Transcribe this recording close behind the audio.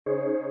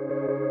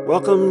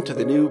Welcome to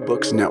the New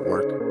Books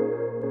Network.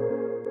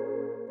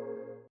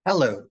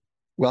 Hello,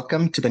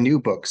 welcome to the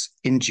New Books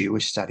in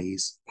Jewish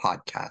Studies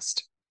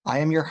podcast. I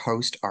am your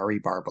host,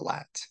 Ari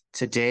Barbalat.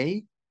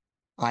 Today,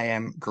 I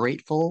am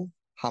grateful,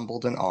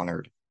 humbled, and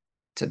honored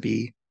to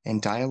be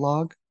in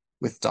dialogue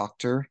with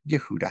Dr.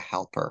 Yehuda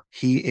Halper.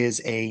 He is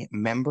a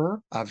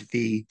member of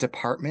the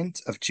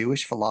Department of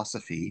Jewish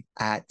Philosophy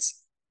at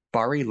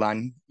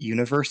Bar-Ilan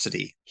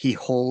University. He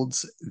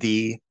holds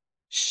the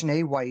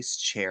Shnei Weiss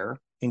Chair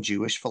in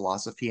Jewish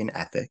Philosophy and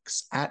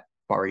Ethics at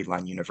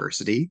Bar-Ilan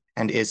University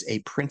and is a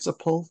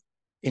principal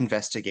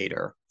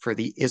investigator for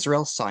the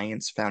Israel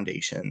Science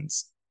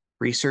Foundation's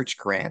research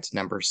grant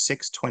number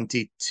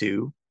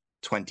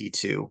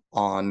 62222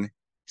 on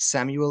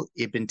Samuel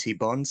Ibn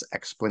Tibbon's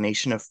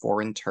explanation of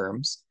foreign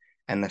terms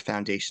and the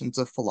foundations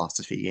of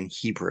philosophy in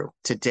Hebrew.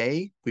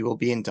 Today, we will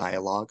be in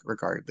dialogue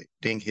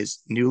regarding his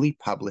newly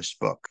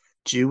published book,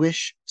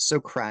 Jewish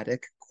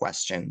Socratic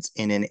Questions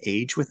in an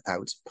Age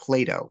Without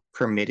Plato,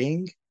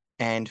 Permitting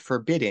and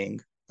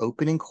Forbidding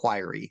Open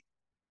Inquiry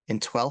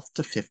in 12th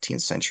to 15th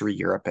century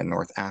Europe and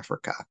North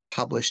Africa,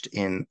 published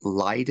in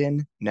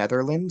Leiden,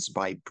 Netherlands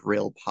by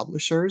Brill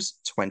Publishers,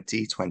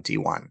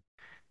 2021.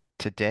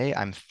 Today,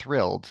 I'm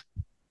thrilled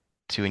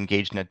to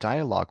engage in a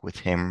dialogue with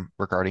him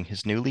regarding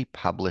his newly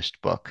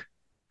published book,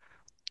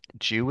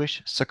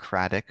 Jewish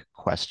Socratic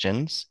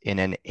Questions in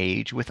an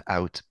Age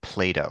Without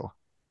Plato,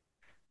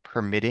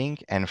 Permitting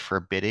and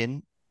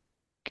Forbidding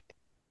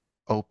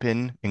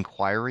Open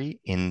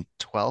Inquiry in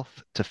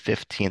 12th to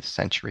 15th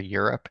century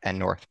Europe and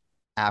North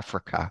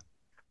Africa,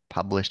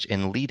 published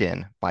in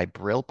Leiden by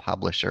Brill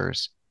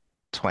Publishers,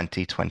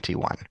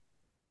 2021.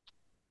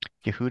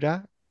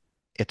 Yehuda,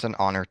 it's an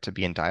honor to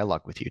be in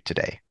dialogue with you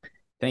today.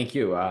 Thank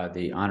you.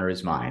 The honor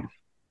is mine.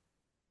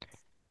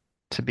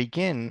 To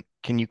begin,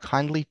 can you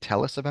kindly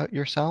tell us about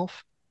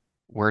yourself?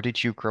 Where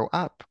did you grow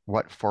up?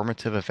 What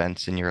formative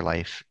events in your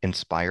life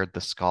inspired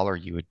the scholar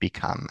you would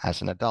become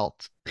as an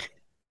adult?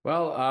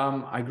 Well,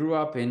 I grew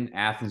up in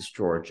Athens,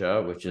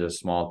 Georgia, which is a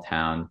small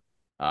town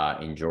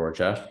in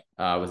Georgia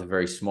with a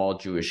very small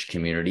Jewish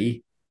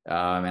community.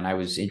 And I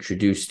was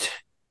introduced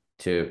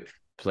to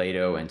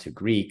Plato and to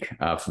Greek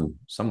from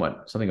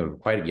something of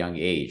quite a young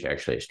age.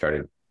 Actually, I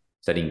started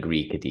studying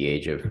Greek at the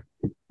age of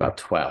about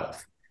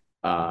 12.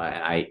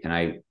 And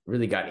I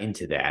really got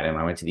into that. And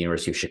I went to the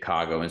University of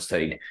Chicago and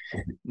studied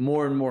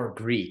more and more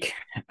Greek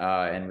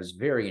and was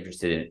very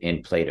interested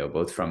in Plato,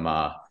 both from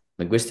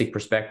linguistic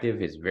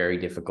perspective. Is very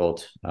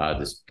difficult.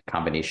 This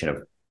combination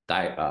of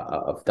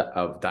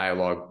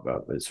dialogue,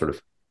 sort of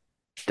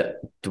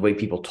the way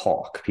people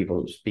talk,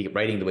 people speak,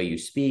 writing the way you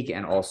speak,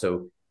 and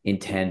also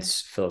intense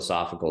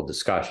philosophical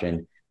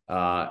discussion.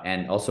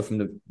 And also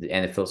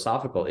the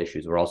philosophical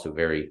issues were also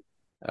very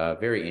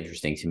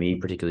interesting to me,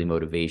 particularly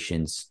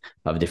motivations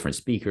of different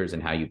speakers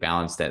and how you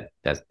balance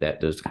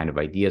those kind of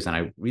ideas. And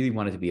I really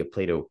wanted to be a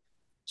Plato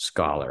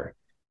scholar.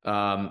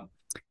 But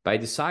I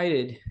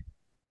decided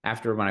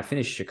when I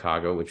finished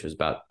Chicago, which was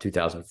about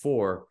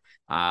 2004,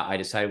 I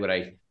decided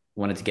I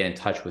wanted to get in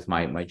touch with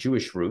my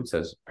Jewish roots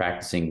as a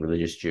practicing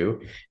religious Jew.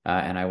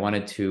 And I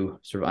wanted to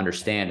sort of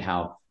understand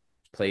how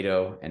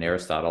Plato and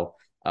Aristotle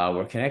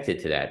were connected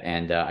to that.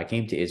 And I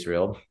came to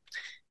Israel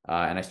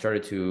and I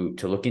started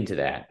to look into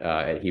that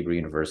at Hebrew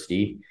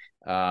University.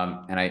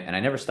 And I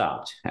never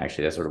stopped.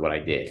 Actually, that's sort of what I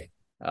did.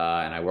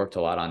 And I worked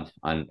a lot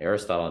on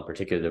Aristotle in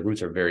particular. The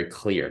roots are very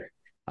clear.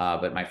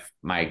 But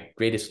my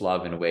greatest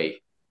love, in a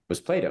way, was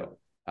Plato.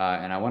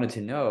 And I wanted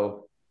to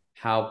know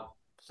how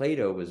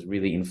Plato was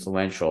really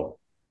influential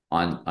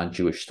on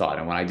Jewish thought.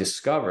 And what I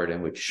discovered,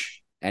 and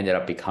which ended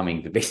up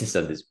becoming the basis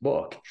of this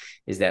book,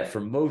 is that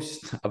for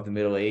most of the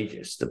Middle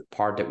Ages, the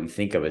part that we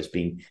think of as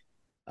being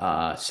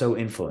so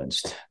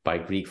influenced by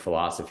Greek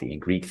philosophy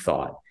and Greek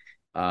thought,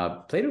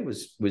 Plato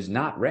was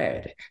not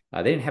read.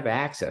 They didn't have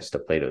access to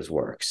Plato's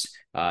works,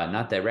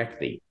 not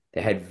directly.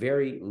 They had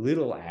very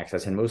little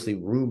access and mostly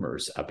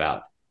rumors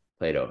about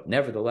Plato.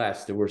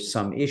 Nevertheless, there were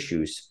some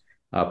issues,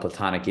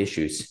 Platonic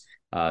issues,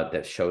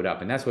 that showed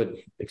up. And that's what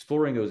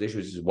exploring those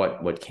issues is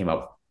what came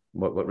up,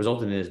 what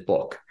resulted in this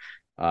book.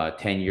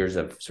 10 years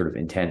of sort of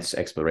intense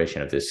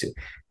exploration of this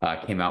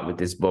came out with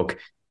this book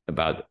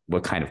about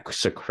what kind of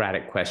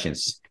Socratic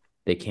questions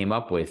they came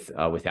up with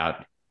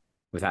without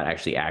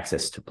actually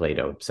access to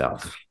Plato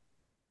himself.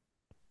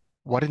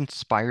 What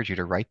inspired you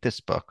to write this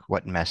book?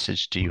 What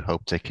message do you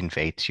hope to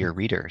convey to your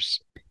readers?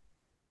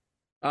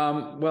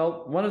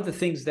 Well, one of the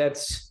things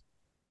that's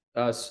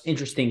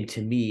interesting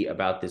to me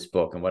about this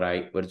book, and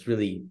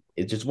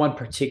it's just one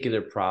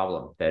particular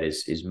problem that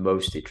is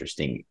most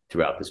interesting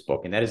throughout this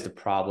book, and that is the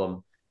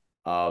problem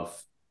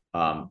of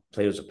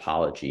Plato's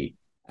apology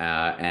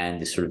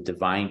and the sort of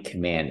divine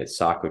command that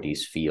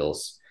Socrates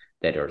feels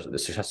or the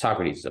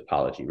Socrates'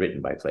 apology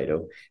written by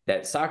Plato,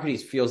 that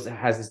Socrates feels that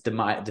has this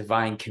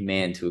divine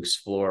command to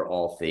explore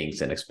all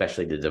things, and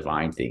especially the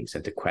divine things,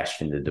 and to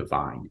question the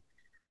divine.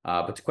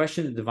 But to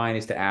question the divine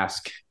is to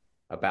ask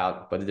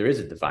about whether there is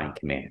a divine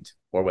command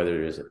or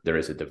whether there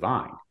is a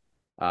divine.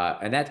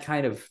 And that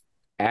kind of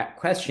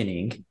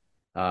questioning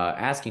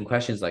asking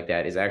questions like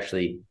that is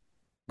actually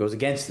goes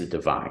against the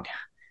divine.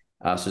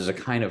 So there's a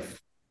kind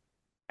of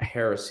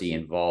heresy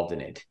involved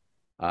in it,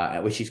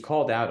 which he's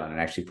called out on and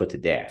actually put to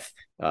death,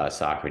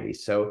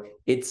 Socrates. So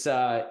it's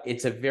a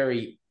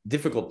very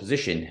difficult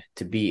position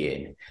to be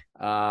in,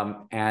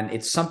 and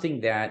it's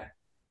something that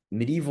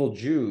medieval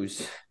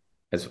Jews,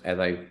 as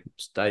I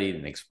studied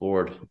and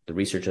explored the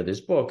research of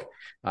this book,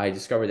 I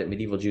discovered that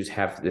medieval Jews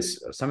have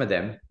this. Some of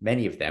them,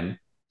 many of them,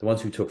 the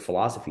ones who took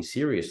philosophy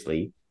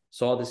seriously,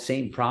 saw the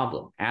same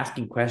problem.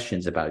 Asking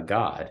questions about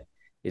God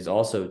is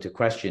also to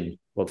question,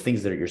 well,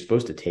 things that you're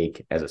supposed to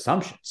take as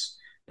assumptions,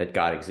 that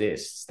God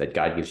exists, that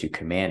God gives you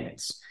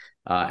commandments.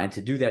 And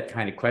to do that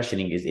kind of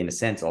questioning is, in a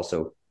sense,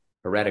 also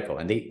heretical.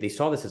 And they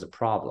saw this as a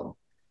problem.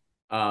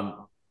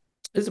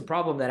 This is a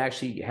problem that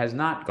actually has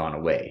not gone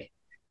away.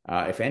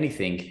 If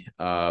anything,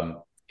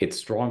 it's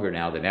stronger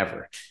now than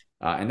ever.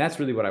 And that's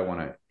really what I want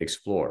to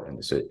explore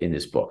in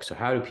this book. So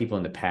how do people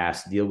in the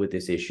past deal with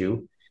this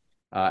issue?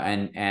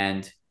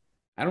 And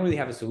I don't really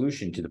have a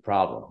solution to the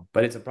problem,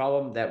 but it's a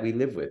problem that we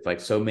live with. Like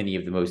so many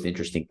of the most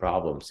interesting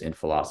problems in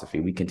philosophy,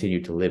 we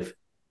continue to live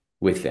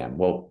with them.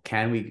 Well,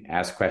 can we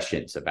ask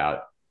questions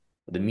about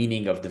the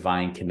meaning of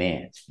divine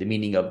commands, the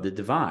meaning of the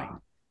divine?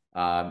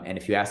 And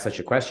if you ask such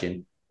a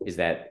question, is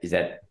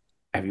that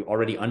have you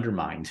already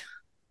undermined,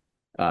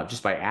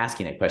 just by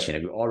asking that question,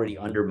 have you already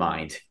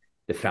undermined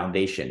the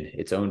foundation,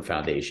 its own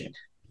foundation?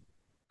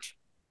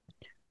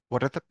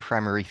 What are the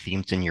primary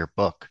themes in your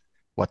book?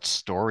 What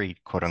story,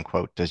 quote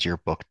unquote, does your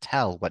book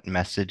tell? What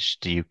message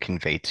do you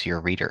convey to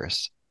your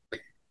readers?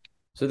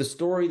 So the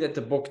story that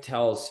the book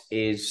tells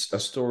is a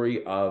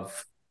story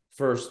of,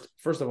 first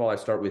of all, I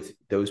start with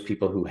those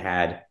people who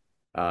had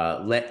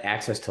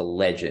access to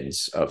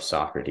legends of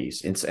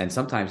Socrates, and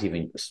sometimes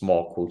even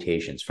small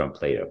quotations from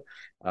Plato,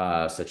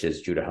 such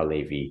as Judah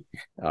Halevi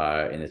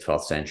in the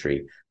 12th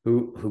century,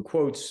 who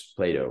quotes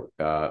Plato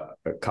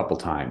a couple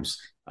times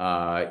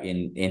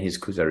in his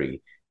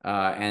Kuzari.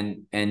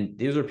 And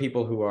these are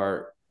people who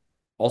are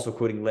also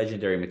quoting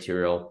legendary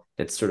material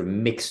that's sort of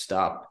mixed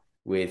up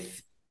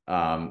with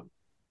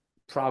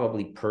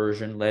probably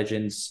Persian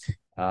legends,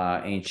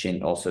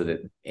 ancient, also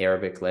the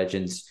Arabic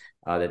legends,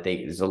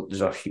 there's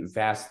a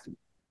vast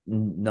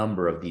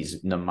number of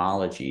these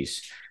nomologies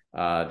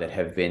that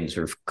have been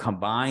sort of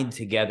combined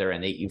together,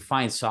 and you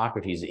find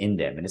Socrates in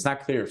them. And it's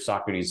not clear if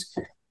Socrates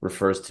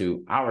refers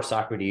to our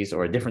Socrates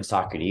or a different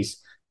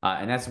Socrates.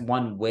 And that's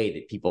one way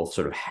that people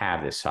sort of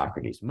have this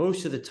Socrates.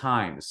 Most of the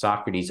time, the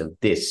Socrates of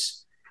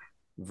this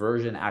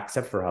version,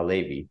 except for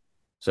Halevi.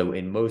 So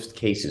in most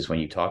cases, when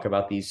you talk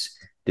about this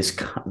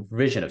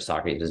vision of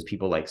Socrates, there's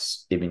people like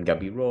Ibn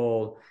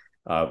Gabirol,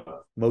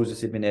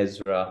 Moses Ibn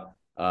Ezra,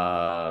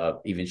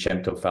 even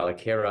Shem Tov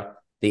Falakera.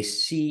 They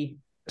see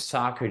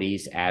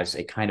Socrates as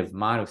a kind of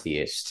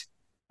monotheist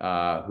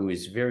who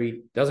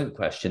doesn't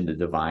question the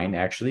divine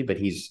actually, but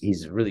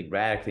he's really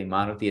radically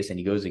monotheist, and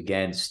he goes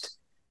against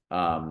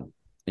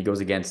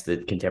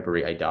the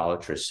contemporary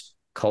idolatrous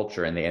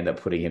culture, and they end up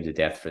putting him to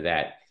death for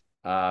that.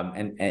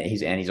 And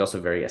he's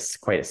also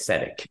quite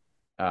ascetic.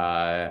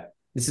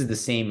 This is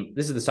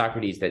the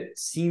Socrates that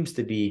seems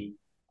to be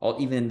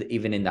even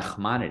in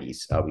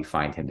Nachmanides, we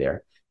find him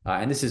there.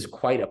 And this is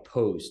quite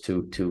opposed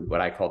to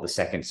what I call the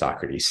second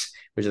Socrates,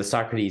 which is the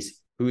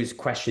Socrates who is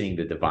questioning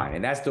the divine.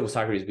 And that's the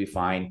Socrates we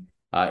find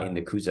in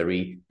the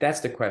Kuzari.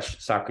 That's the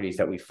Socrates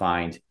that we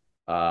find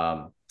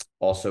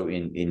also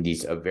in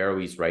these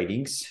Averroes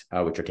writings,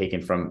 which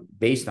are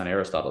based on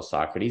Aristotle's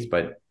Socrates,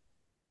 but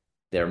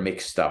they're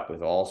mixed up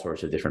with all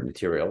sorts of different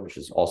material, which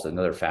is also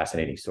another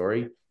fascinating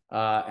story.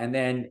 And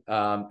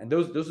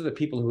those are the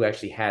people who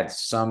actually had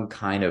some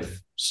kind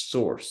of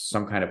source,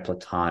 some kind of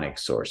Platonic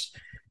source.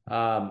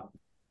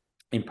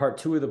 In part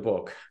 2 of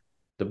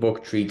the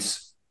book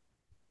treats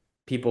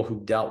people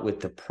who dealt with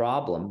the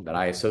problem that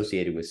I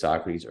associated with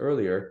Socrates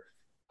earlier,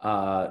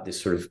 this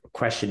sort of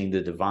questioning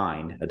the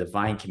divine, a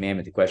divine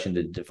commandment to question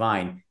the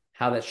divine,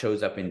 how that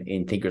shows up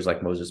in thinkers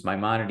like Moses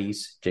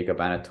Maimonides, Jacob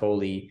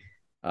Anatoli,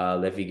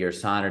 Levi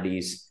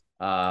Gersonides,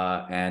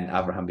 and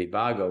Abraham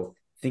Bibago,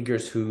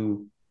 thinkers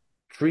who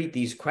treat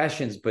these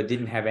questions but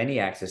didn't have any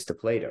access to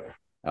Plato,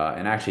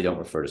 and actually don't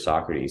refer to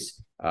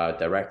Socrates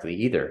directly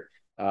either.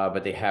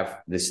 But they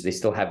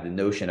still have the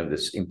notion of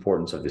this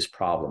importance of this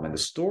problem. And the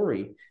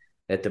story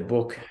that the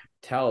book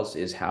tells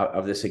is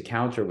of this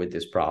encounter with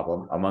this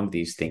problem among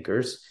these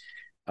thinkers,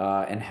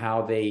 and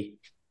how they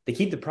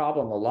keep the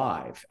problem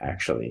alive,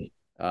 actually.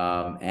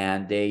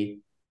 And they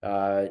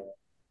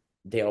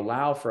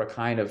allow for a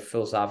kind of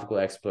philosophical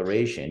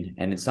exploration,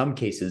 and in some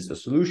cases a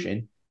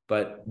solution,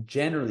 but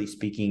generally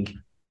speaking,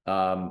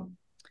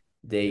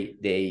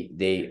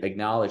 they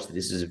acknowledge that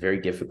this is a very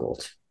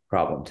difficult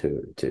problem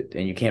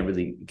and you can't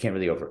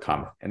really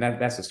overcome it. And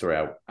that's the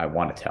story I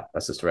want to tell.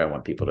 That's the story I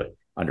want people to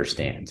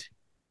understand.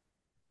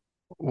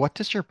 What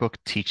does your book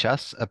teach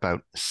us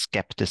about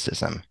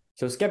skepticism?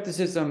 So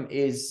skepticism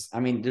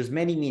there's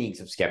many meanings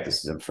of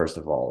skepticism, first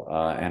of all.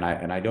 And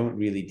I don't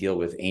really deal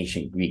with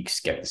ancient Greek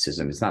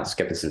skepticism. It's not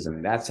skepticism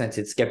in that sense.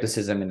 It's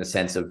skepticism in the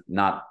sense of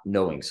not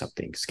knowing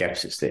something,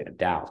 skepsis,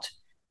 doubt.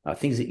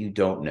 things that you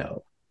don't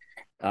know.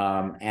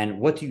 And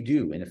what do you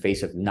do in the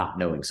face of not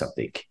knowing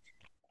something?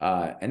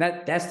 And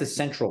that's the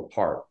central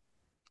part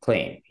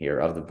claim here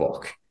of the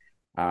book.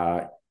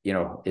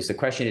 Is the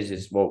question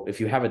is, well, if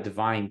you have a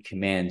divine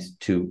command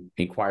to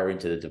inquire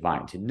into the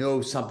divine, to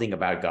know something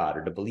about God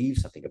or to believe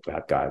something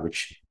about God,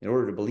 which in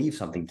order to believe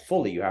something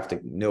fully, you have to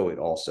know it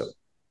also.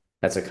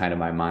 That's a kind of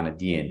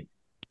Maimonidean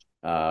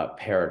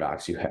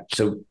paradox you have.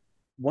 So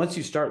once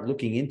you start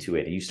looking into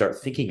it and you start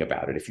thinking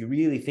about it, if you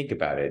really think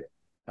about it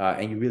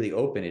and you really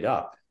open it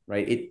up,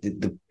 right,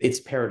 it's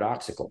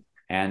paradoxical.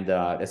 And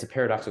that's a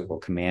paradoxical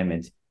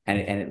commandment. And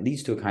it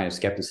leads to a kind of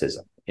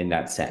skepticism in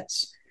that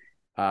sense.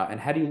 And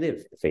how do you live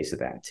in the face of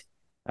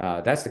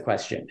that? That's the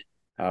question.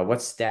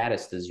 What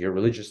status does your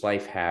religious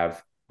life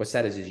have? What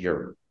status does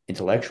your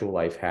intellectual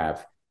life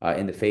have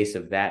in the face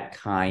of that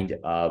kind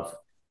of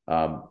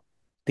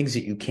questions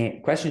you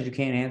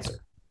can't answer?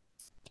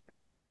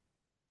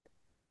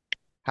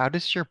 How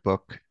does your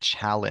book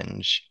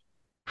challenge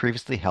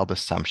previously held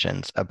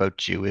assumptions about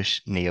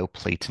Jewish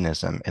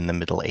Neoplatonism in the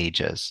Middle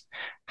Ages?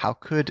 How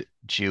could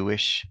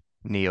Jewish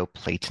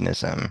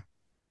Neoplatonism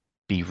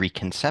be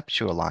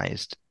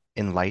reconceptualized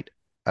in light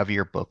of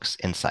your book's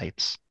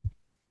insights?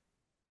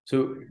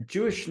 So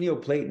Jewish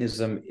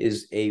Neoplatonism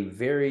is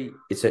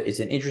it's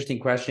an interesting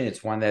question.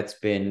 It's one that's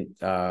been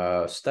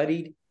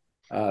studied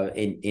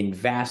in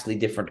vastly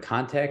different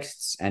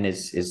contexts, and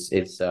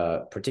it's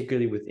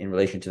particularly in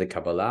relation to the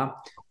Kabbalah.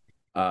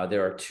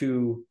 There are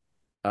two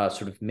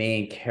sort of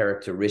main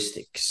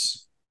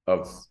characteristics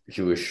of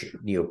Jewish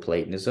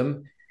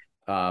Neoplatonism.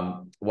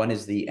 One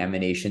is the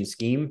emanation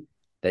scheme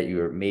that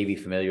you're maybe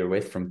familiar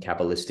with from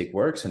Kabbalistic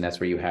works, and that's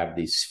where you have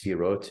these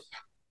sfirot.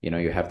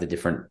 You have the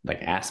different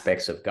like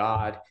aspects of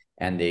God,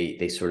 and they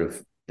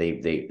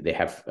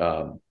have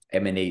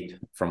emanate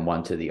from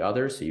one to the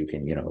other. So you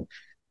can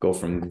go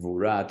from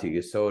Gvura to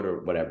Yesod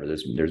or whatever.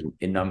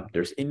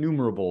 There's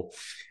innumerable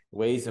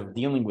ways of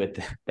dealing with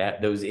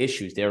those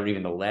issues. There,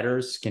 even the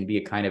letters can be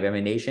a kind of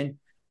emanation.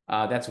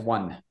 That's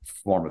one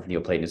form of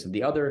Neoplatonism.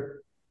 The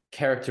other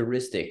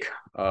characteristic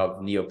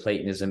of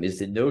Neoplatonism is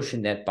the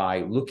notion that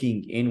by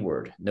looking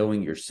inward,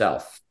 knowing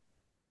yourself,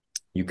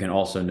 you can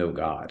also know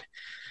God.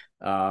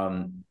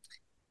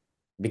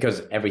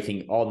 Because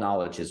all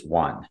knowledge is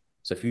one.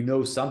 So if you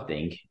know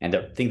something, and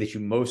the thing that you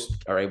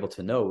most are able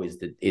to know is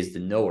the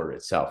knower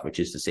itself, which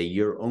is to say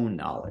your own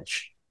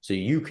knowledge. So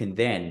you can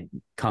then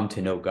come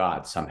to know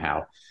God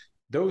somehow.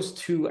 Those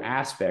two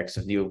aspects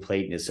of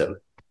Neoplatonism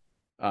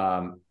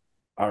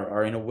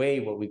are in a way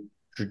what we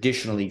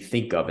traditionally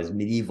think of as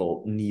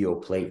medieval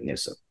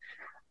Neoplatonism.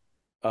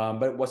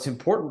 But what's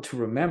important to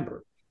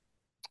remember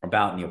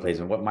about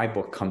Neoplatonism, what my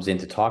book comes in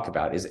to talk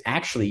about, is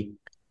actually,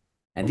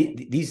 and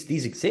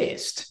these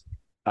exist,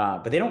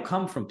 but they don't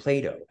come from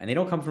Plato, and they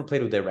don't come from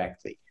Plato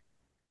directly.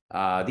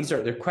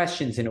 They're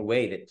questions in a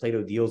way that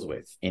Plato deals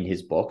with in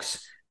his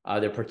books.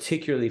 They're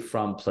particularly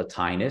from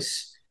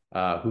Plotinus,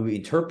 who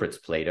interprets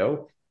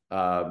Plato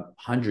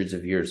hundreds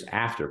of years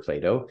after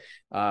Plato.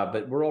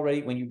 But we're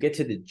already, when you get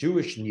to the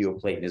Jewish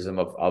Neoplatonism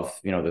of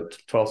the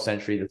 12th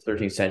century, the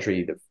 13th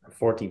century, the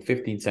 14th,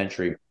 15th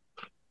century,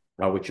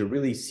 what you're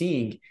really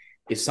seeing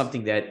is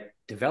something that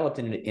developed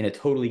in a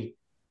totally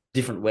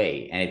different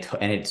way, and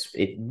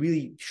it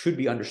really should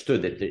be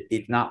understood that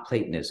it's not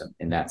Platonism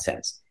in that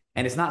sense,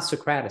 and it's not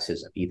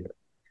Socraticism either.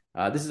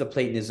 This is a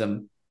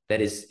Platonism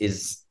that is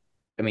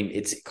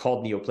it's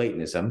called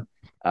Neoplatonism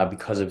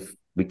because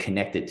we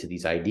connect it to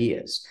these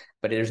ideas,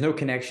 but there's no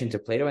connection to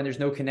Plato, and there's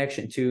no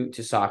connection to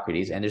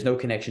Socrates, and there's no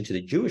connection to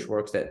the Jewish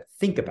works that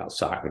think about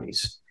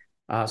Socrates.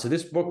 So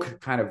this book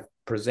kind of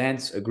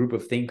presents a group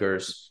of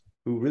thinkers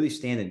who really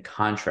stand in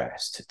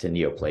contrast to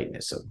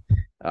Neoplatonism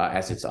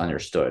as it's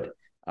understood.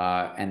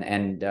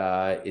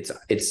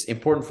 It's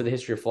important for the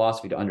history of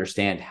philosophy to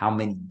understand how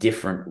many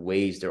different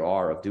ways there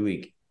are of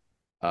doing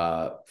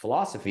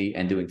philosophy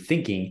and doing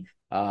thinking.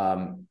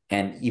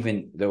 And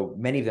even though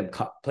many of them,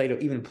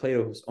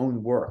 Plato's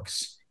own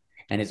works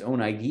and his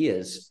own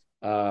ideas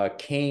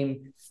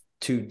came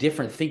to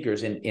different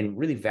thinkers in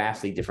really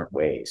vastly different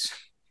ways.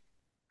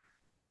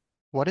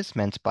 What is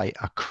meant by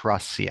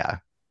acrasia?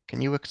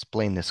 Can you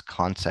explain this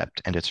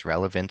concept and its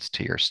relevance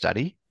to your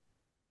study?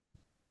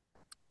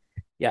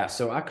 Yeah,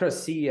 so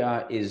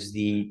acrasia is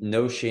the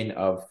notion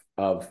of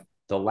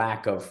the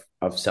lack of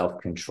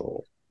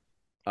self-control.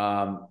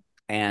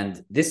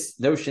 And this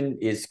notion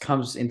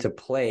comes into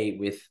play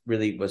with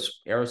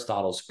was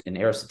Aristotle's an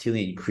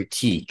Aristotelian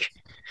critique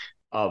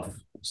of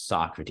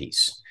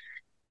Socrates.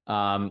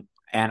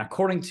 And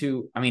according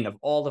to, of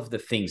all of the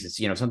things, it's,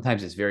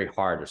 sometimes it's very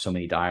hard. There's so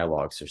many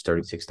dialogues. There's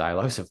 36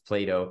 dialogues of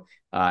Plato,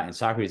 and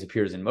Socrates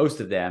appears in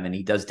most of them, and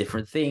he does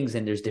different things,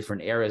 and there's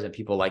different eras, and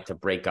people like to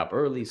break up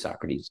early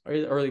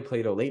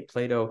Plato, late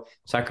Plato,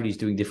 Socrates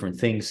doing different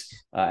things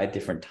at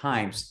different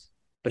times.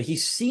 But he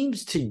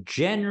seems to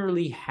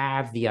generally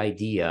have the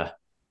idea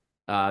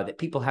that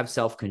people have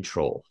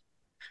self-control.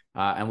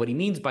 And what he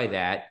means by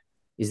that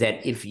is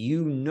that if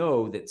you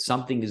know that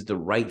something is the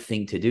right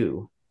thing to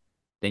do,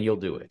 then you'll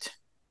do it.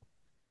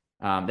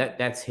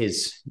 That's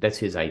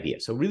his idea.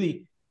 So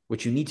really,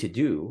 what you need to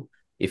do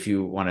if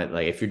you want to,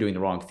 like, if you're doing the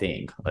wrong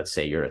thing, let's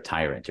say you're a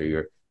tyrant or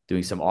you're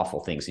doing some awful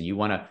things and you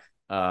want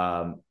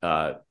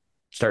to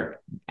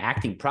start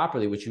acting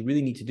properly, what you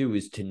really need to do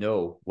is to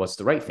know what's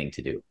the right thing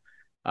to do.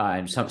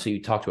 So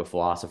you talk to a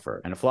philosopher,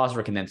 and a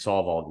philosopher can then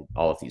solve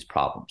all of these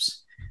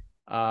problems.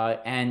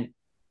 And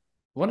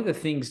one of the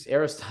things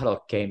Aristotle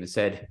came and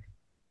said,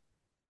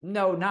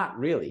 no, not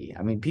really.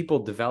 I mean, people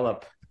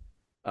develop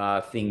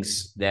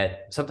things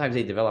that sometimes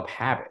they develop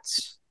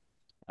habits.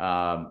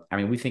 I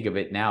mean, we think of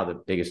it now,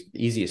 the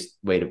easiest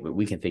way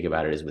we can think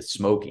about it is with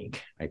smoking,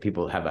 right?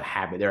 People have a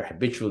habit, they're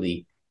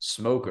habitually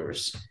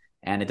smokers,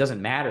 and it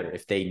doesn't matter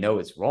if they know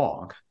it's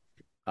wrong.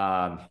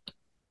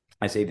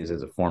 I say this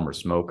as a former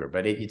smoker,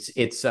 but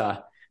it's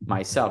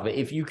myself.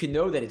 If you can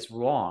know that it's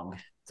wrong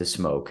to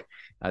smoke,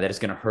 that it's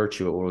going to hurt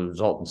you, it will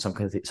result in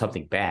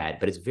something bad,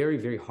 but it's very,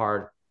 very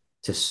hard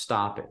to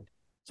stop it.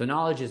 So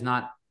knowledge is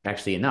not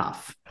actually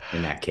enough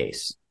in that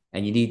case,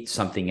 and you need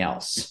something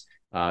else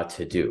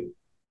to do.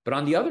 But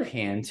on the other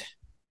hand,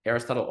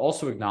 Aristotle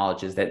also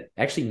acknowledges that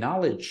actually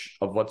knowledge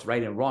of what's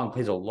right and wrong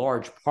plays a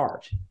large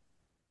part,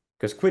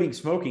 because quitting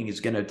smoking is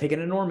going to take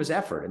an enormous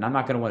effort, and I'm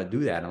not going to want to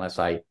do that unless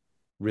I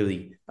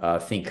really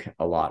think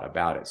a lot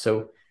about it.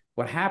 So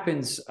what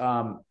happens,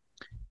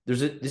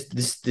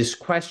 there's this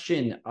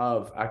question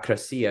of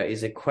akrasia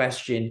is a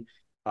question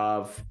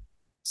of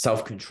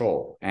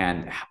self-control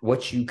and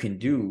what you can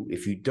do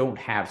if you don't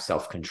have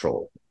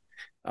self-control.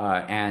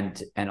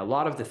 And a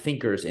lot of the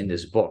thinkers in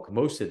this book,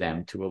 most of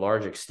them to a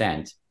large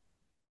extent,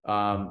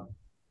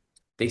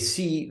 they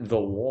see the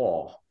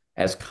law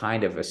as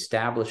kind of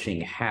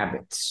establishing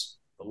habits,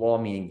 the law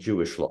meaning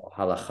Jewish law,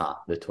 halacha,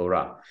 the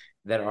Torah,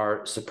 that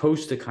are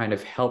supposed to kind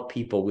of help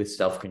people with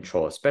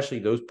self-control, especially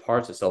those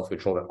parts of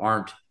self-control that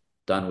aren't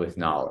done with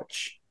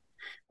knowledge.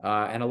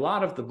 And a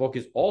lot of the book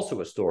is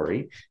also a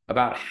story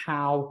about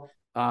how,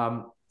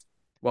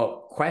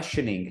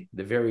 questioning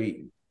the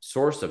very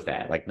source of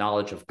that, like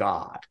knowledge of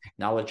God,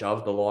 knowledge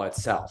of the law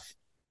itself.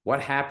 What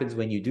happens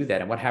when you do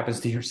that? And what happens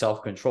to your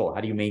self-control?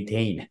 How do you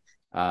maintain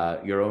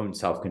your own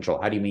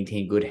self-control? How do you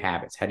maintain good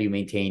habits? How do you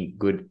maintain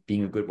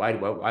being a good,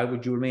 why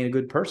would you remain a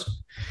good person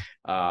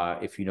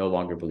if you no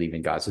longer believe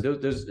in God? So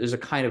there's a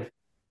kind of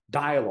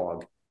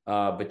dialogue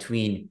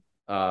between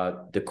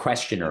the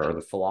questioner or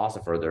the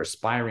philosopher, the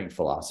aspiring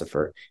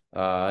philosopher,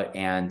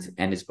 and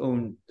his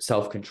own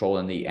self-control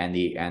and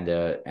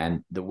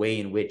the way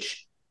in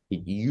which he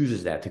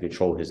uses that to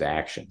control his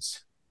actions.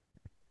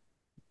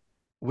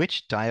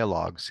 Which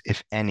dialogues,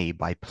 if any,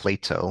 by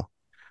Plato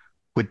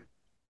would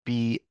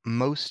be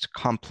most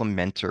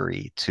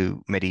complementary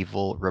to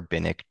medieval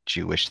rabbinic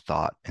Jewish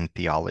thought and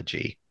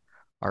theology?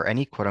 Are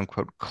any quote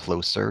unquote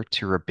closer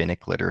to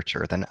rabbinic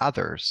literature than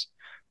others?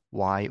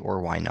 Why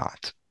or why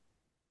not?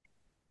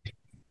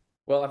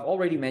 Well, I've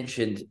already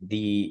mentioned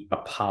the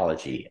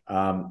Apology,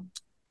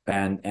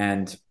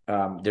 and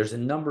there's a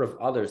number of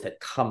others that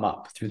come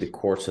up through the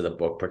course of the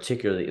book.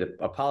 Particularly, the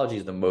Apology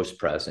is the most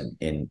present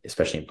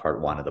especially in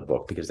part 1 of the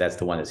book, because that's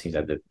the one that seems to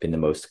have been the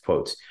most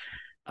quotes.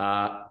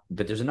 But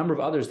there's a number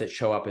of others that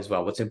show up as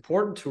well. What's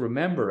important to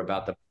remember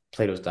about the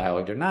Plato's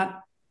dialogue,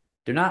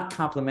 they're not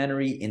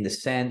complementary in the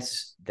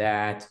sense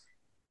that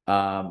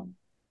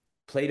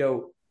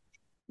Plato,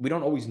 we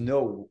don't always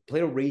know.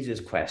 Plato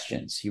raises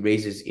questions. He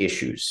raises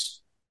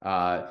issues.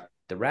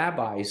 The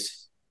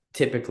rabbis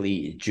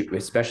typically,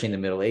 especially in the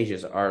Middle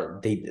Ages,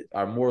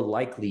 are more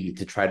likely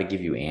to try to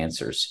give you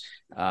answers.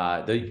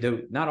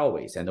 Though not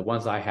always. And the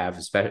ones I have,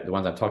 especially the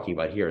ones I'm talking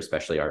about here,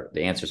 especially,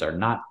 the answers are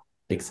not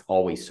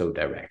always so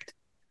direct.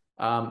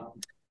 But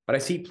I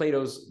see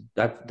Plato's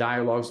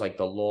dialogues, like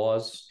the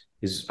Laws,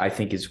 I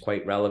think is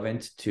quite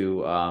relevant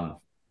to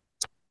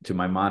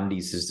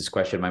Maimonides' this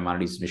question of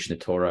Maimonides' Mishnah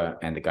Torah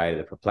and the Guide of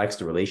the Perplexed,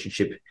 the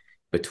relationship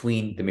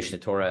between the Mishnah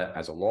Torah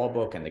as a law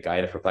book and the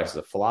Guide of the Perplexed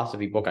as a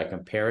philosophy book. I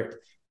compare it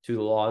to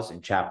the Laws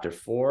in chapter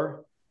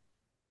 4.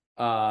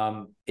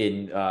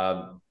 In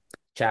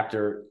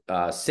chapter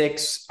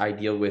 6, I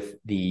deal with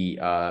the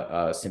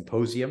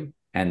symposium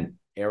and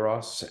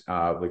eros,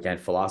 again,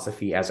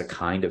 philosophy as a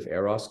kind of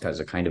eros,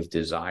 as a kind of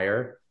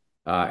desire,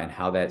 and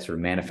how that sort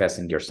of manifests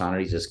in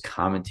Gersonides as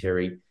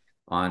commentary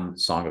on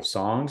Song of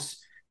Songs.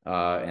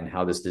 And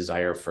how this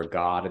desire for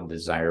God and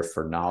desire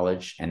for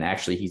knowledge, and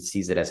actually he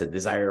sees it as a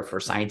desire for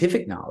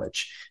scientific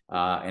knowledge,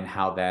 and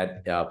how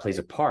that plays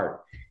a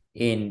part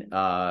in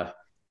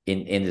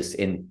his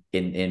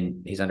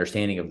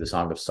understanding of the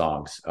Song of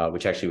Songs,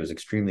 which actually was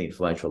extremely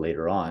influential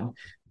later on.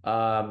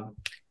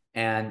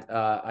 And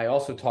I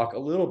also talk a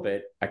little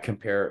bit. I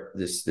compare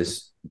this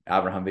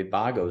Avraham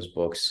Bibago's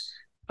books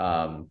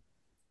to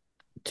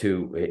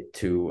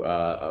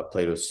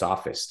Plato's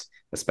Sophist,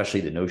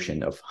 especially the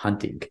notion of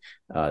hunting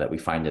that we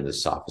find in the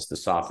Sophist. The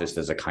Sophist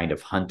as a kind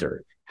of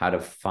hunter, how to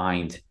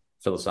find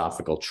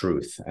philosophical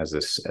truth as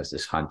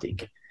this hunting.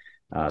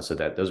 So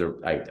that those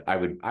are,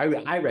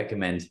 I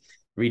recommend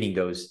reading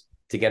those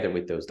together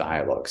with those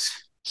dialogues.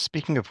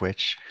 Speaking of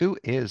which, who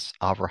is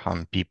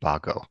Avraham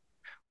Bibago?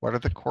 What are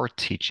the core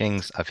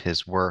teachings of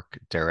his work,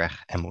 Derech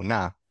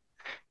Emunah?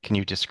 Can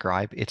you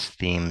describe its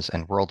themes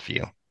and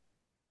worldview?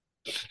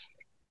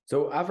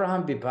 So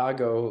Avraham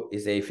Bibago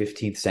is a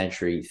 15th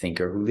century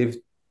thinker who lived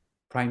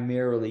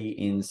primarily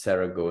in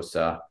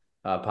Saragossa,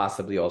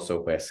 possibly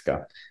also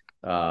Huesca.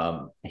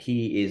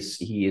 He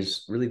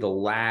is really the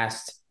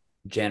last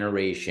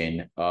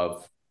generation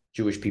of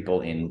Jewish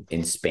people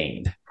in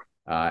Spain.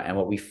 And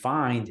what we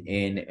find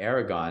in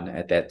Aragon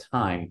at that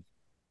time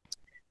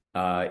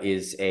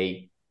is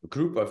a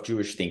group of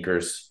Jewish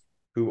thinkers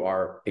who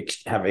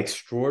have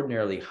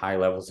extraordinarily high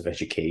levels of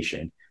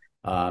education,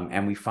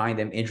 and we find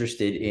them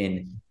interested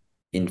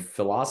in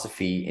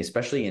philosophy,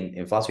 especially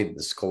in philosophy.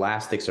 The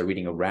scholastics are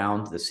reading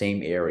around the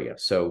same area.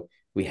 So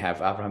we have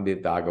Avraham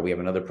Bibago, we have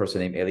another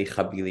person named Eli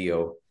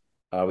Chabilio,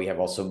 we have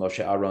also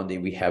Moshe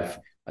Arondi, we have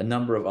a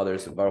number of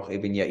others, Baruch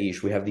Ibn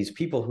Yaish. We have these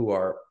people who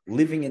are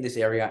living in this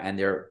area, and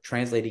they're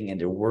translating and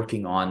they're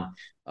working on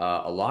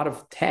a lot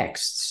of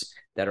texts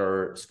that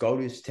are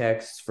Scotus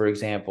texts, for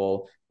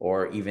example,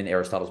 or even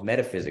Aristotle's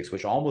metaphysics,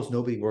 which almost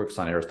nobody works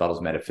on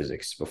Aristotle's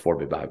metaphysics before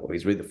Bibago.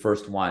 He's really the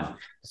first one,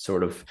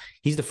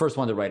 he's the first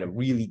one to write a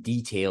really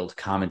detailed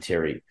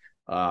commentary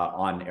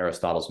on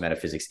Aristotle's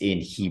metaphysics in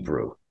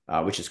Hebrew,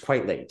 which is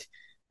quite late.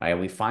 And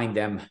we find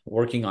them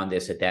working on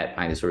this at that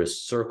time, this sort of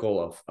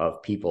circle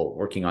of people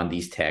working on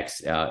these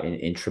texts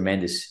in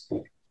tremendous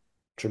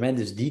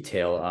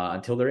detail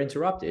until they're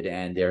interrupted,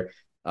 and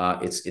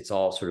it's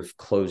all sort of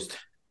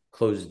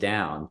closed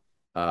down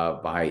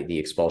by the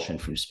expulsion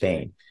from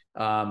Spain,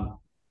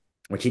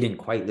 which he didn't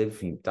quite live.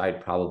 He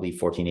died probably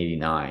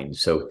 1489,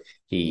 so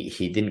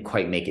he didn't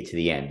quite make it to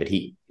the end, but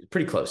he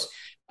pretty close.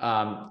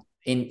 In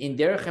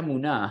Derech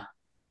Emunah,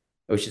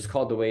 which is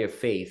called the Way of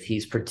Faith,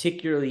 he's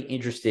particularly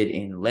interested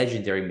in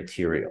legendary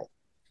material.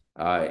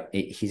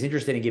 He's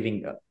interested in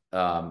giving,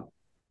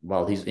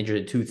 he's interested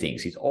in two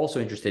things. He's also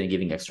interested in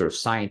giving a sort of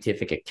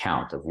scientific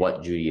account of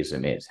what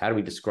Judaism is. How do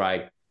we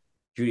describe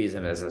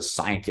Judaism as a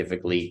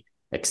scientifically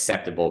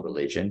acceptable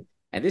religion?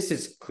 And this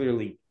is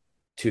clearly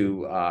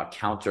to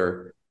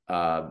counter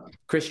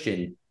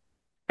Christian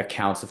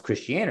accounts of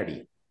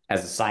Christianity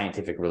as a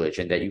scientific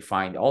religion that you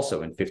find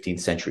also in 15th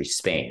century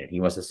Spain. And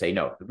he wants to say,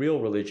 no, the real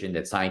religion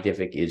that's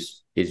scientific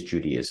is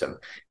Judaism.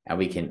 And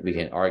we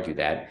can argue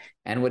that.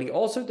 And what he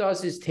also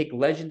does is take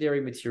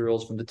legendary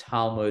materials from the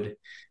Talmud,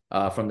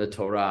 from the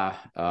Torah,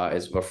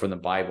 or from the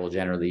Bible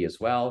generally as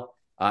well.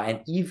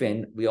 And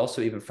we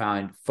also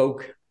found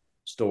folk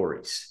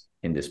stories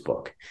in this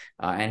book,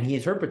 and he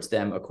interprets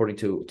them according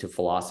to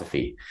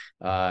philosophy,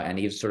 and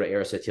he gives sort of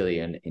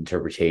Aristotelian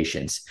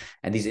interpretations.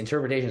 And these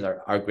interpretations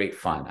are great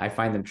fun. I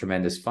find them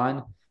tremendous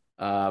fun,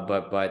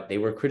 but they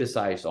were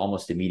criticized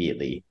almost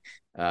immediately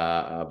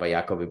by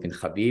Yaakov ibn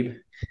Habib,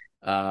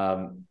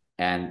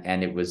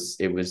 and it was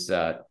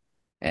the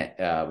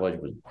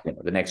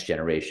next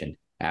generation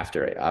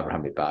after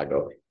Avraham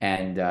Bibago,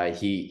 and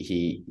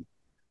he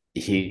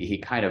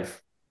kind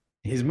of,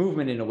 his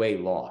movement in a way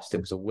lost.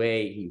 It was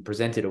he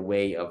presented a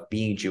way of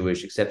being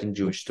Jewish, accepting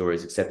Jewish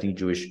stories, accepting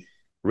Jewish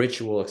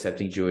ritual,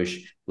 accepting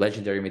Jewish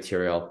legendary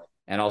material,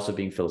 and also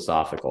being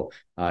philosophical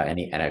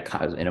in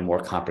a more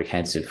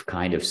comprehensive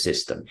kind of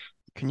system.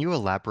 Can you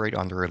elaborate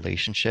on the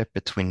relationship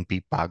between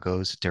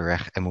Bibago's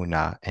Derech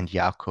Emunah and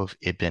Yaakov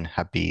ibn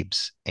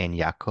Habib's Ein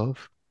Yaakov?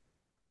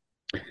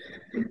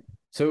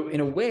 So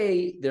in a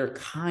way, they're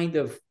kind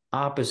of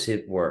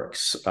opposite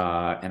works.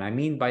 And I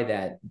mean by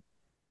that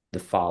the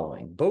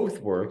following.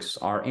 Both works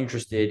are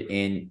interested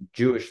in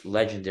Jewish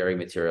legendary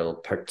material,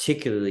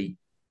 particularly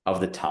of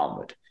the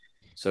Talmud.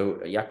 So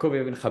Yaakov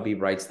ibn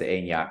Habib writes the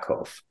Ein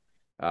Yaakov,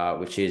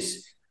 which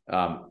is,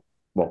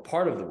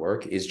 part of the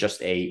work is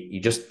he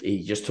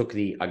just took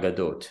the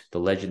Agadot, the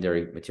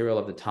legendary material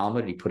of the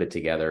Talmud, and he put it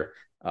together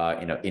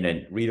in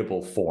a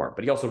readable form.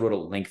 But he also wrote a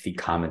lengthy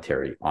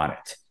commentary on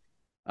it.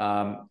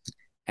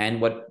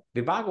 And what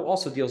Bibago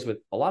also deals with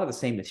a lot of the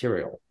same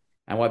material.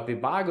 And what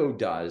Bibago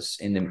does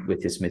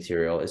with this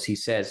material is he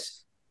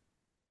says,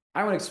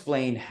 I want to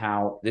explain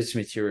how this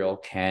material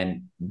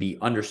can be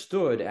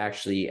understood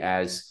actually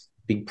as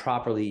being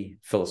properly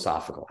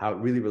philosophical, how it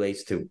really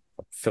relates to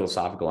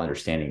philosophical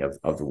understanding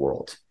of the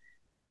world.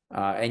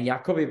 And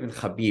Yaakov ibn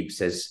Habib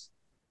says,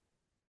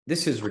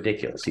 this is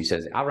ridiculous. He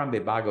says, Avraham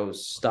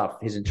Bibago's stuff,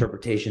 his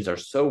interpretations are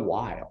so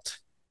wild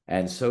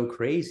and so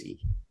crazy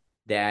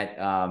that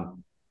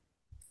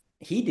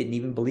he didn't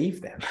even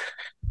believe them.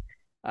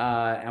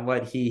 And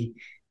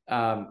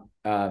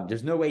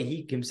there's no way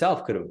he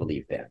himself could have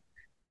believed them.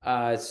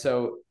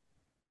 So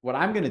what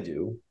I'm going to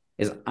do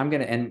is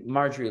and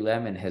Marjorie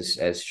Lemon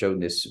has shown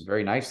this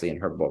very nicely in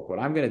her book. What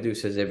I'm going to do,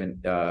 says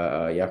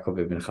Yaakov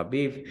ibn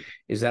Habib,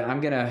 is that I'm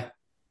going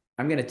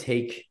to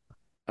take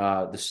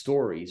the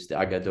stories, the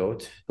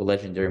Agadot, the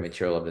legendary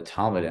material of the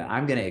Talmud, and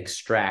I'm going to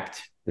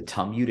extract the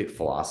Talmudic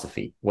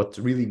philosophy, what's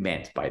really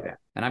meant by that.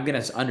 And I'm going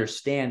to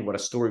understand what a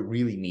story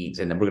really means,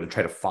 and then we're going to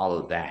try to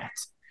follow that.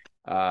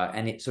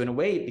 So in a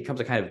way, it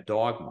becomes a kind of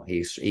dogma.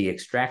 He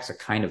extracts a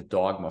kind of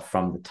dogma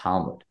from the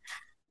Talmud,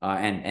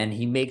 and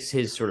he makes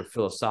his sort of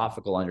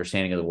philosophical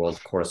understanding of the world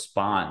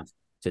correspond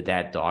to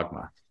that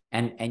dogma.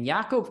 And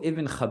Yaakov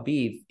ibn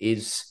Habib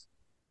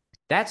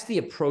that's the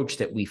approach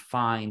that we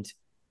find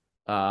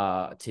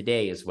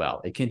today as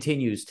well. It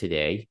continues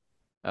today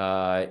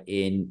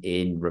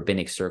in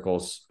rabbinic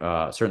circles,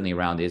 certainly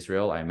around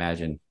Israel. I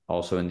imagine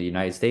also in the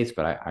United States,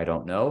 but I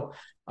don't know.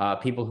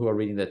 People who are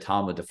reading the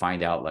Talmud to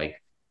find out, like,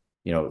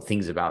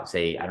 things about,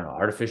 say, I don't know,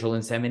 artificial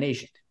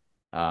insemination.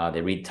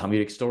 They read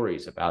Talmudic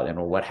stories about,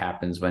 what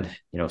happens when,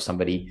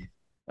 somebody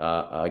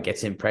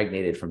gets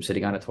impregnated from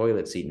sitting on a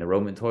toilet seat in a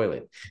Roman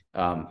toilet.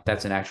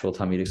 That's an actual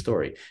Talmudic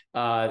story.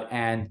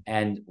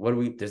 And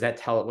what does that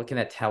tell? What can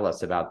that tell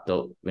us about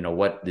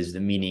what is the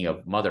meaning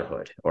of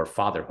motherhood or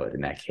fatherhood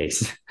in that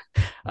case?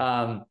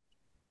 So,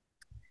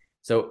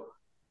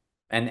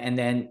 and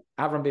then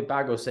Avram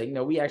Bitbago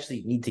saying, we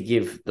actually need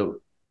to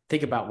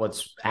think about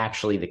what's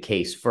actually the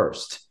case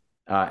first,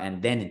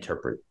 and then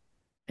interpret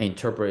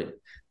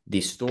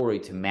the story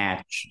to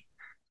match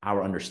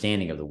our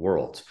understanding of the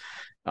world.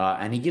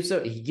 And he gives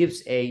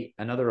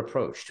another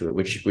approach to it,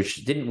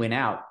 which didn't win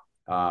out,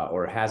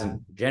 or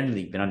hasn't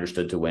generally been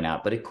understood to win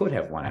out, but it could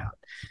have won out.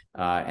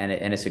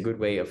 And it's a good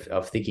way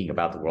of thinking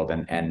about the world,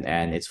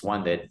 and it's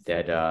one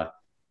that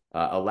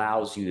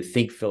allows you to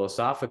think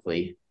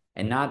philosophically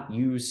and not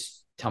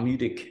use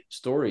Talmudic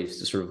stories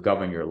to sort of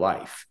govern your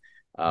life,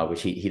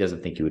 which he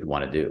doesn't think you would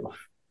want to do.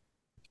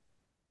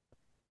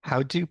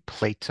 How do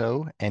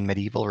Plato and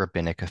medieval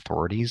rabbinic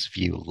authorities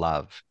view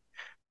love?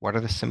 What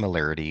are the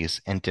similarities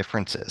and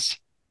differences?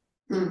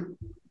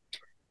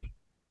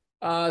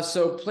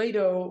 So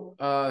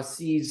Plato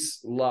sees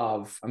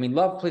love. I mean,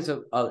 love plays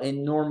an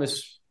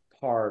enormous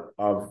part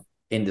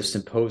in the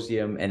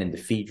Symposium and in the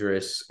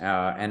Phaedrus,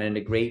 and in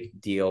a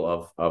great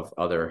deal of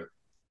other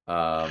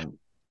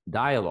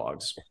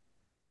dialogues.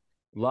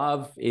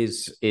 Love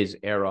is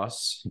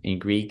eros in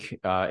Greek.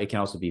 It can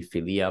also be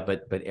philia,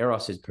 but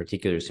eros in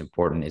particular is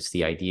important. It's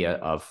the idea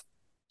of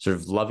sort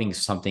of loving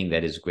something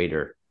that is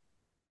greater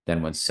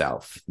than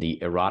oneself. The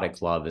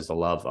erotic love is the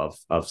love of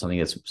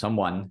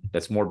someone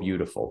that's more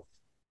beautiful.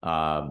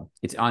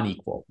 It's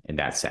unequal in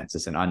that sense.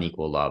 It's an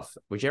unequal love,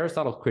 which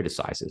Aristotle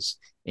criticizes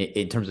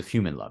in terms of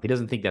human love. He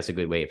doesn't think that's a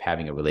good way of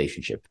having a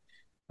relationship.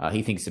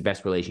 He thinks the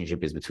best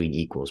relationship is between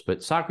equals.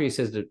 But Socrates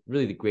says that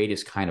really the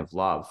greatest kind of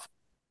love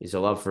is a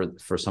love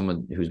for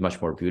someone who's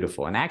much more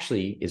beautiful, and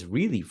actually is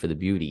really for the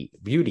beauty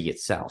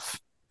itself,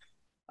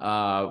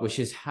 which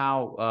is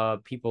how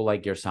people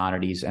like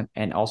Gersonides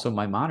and also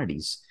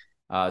Maimonides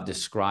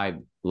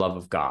describe love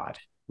of God.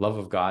 Love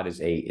of God is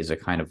a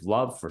kind of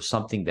love for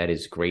something that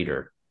is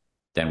greater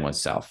than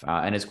oneself,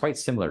 and it's quite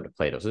similar to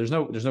Plato. So there's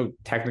no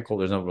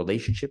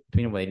relationship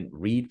between them. They didn't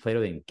read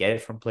Plato, they didn't get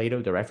it from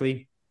Plato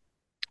directly,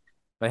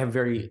 but I have a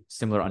very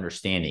similar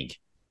understanding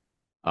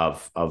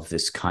of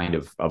this kind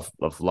of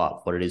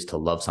love, what it is to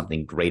love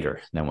something greater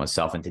than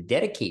oneself, and to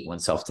dedicate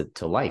oneself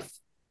to life,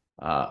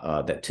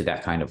 to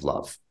that kind of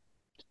love.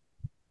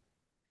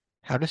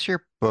 How does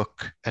your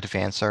book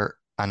advance our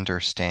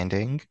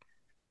understanding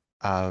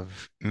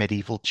of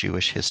medieval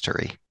Jewish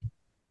history?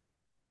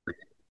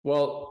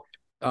 Well,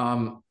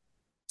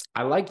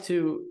 I like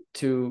to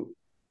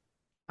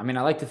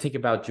think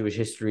about Jewish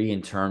history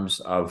in terms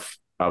of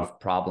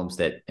problems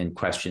and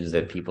questions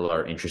that people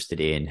are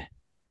interested in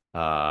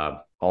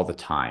all the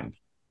time,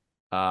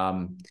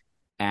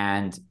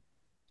 and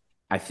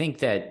I think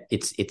that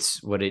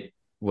it's what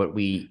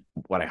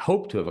I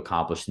hope to have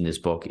accomplished in this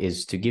book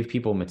is to give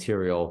people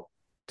material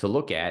to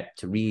look at,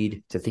 to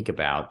read, to think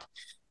about,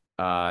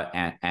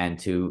 and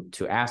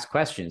to ask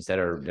questions that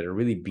are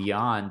really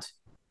beyond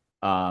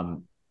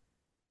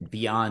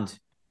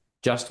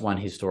just one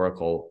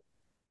historical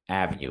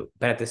avenue,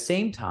 but at the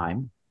same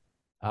time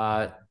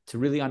to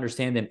really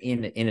understand them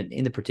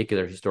in the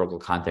particular historical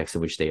context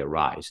in which they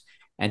arise,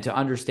 and to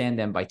understand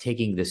them by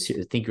taking the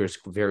thinkers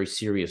very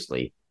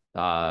seriously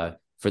in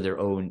their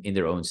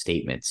own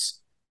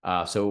statements.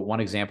 So one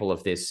example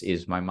of this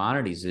is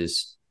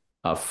Maimonides'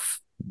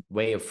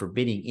 way of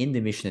forbidding in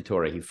the Mishneh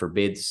Torah. He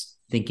forbids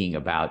thinking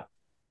about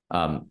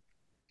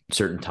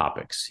certain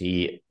topics.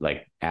 He,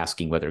 like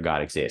asking whether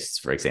God exists,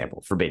 for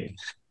example, forbidden,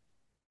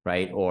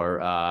 right?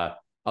 Or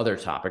other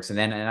topics.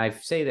 And I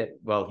say that,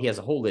 well, he has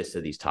a whole list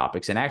of these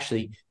topics. And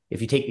actually,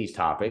 if you take these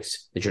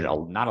topics that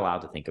you're not allowed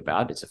to think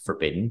about, it's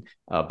forbidden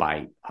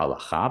by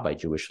halacha, by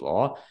Jewish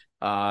law,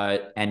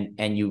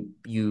 and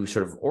you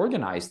sort of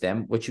organize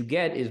them, what you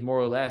get is more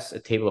or less a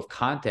table of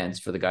contents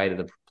for the guide of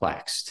the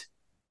perplexed,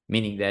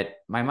 meaning that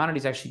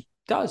Maimonides actually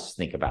does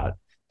think about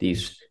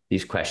these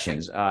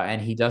questions,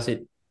 and he does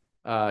it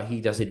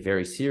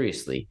very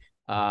seriously.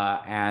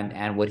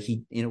 And what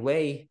he, in a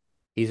way,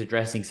 he's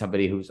addressing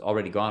somebody who's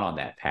already gone on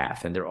that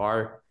path. And there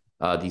are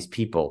these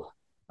people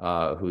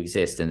who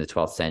exist in the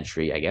 12th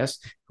century, I guess,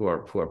 who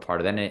are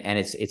part of that. And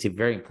it's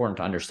very important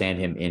to understand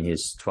him in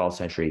his 12th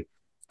century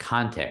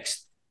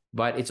context.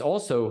 But it's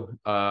also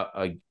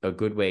a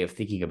good way of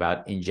thinking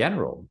about, in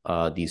general,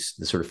 the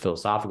sort of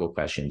philosophical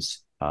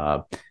questions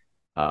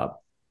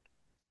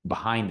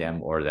behind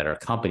them or that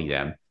accompany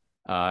them.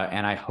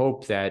 And I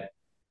hope that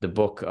the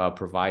book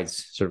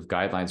provides sort of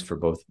guidelines for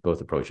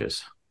both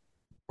approaches.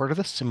 What are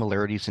the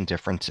similarities and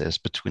differences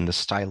between the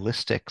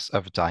stylistics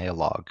of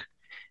dialogue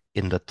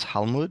in the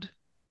Talmud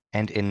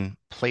and in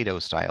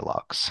Plato's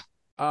dialogues?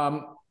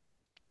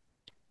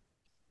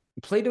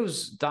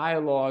 Plato's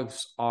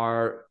dialogues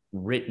are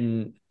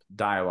written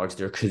dialogues.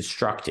 They're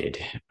constructed.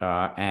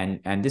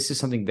 And this is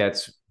something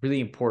that's really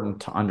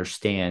important to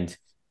understand.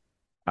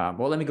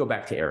 Well, let me go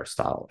back to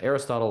Aristotle.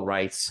 Aristotle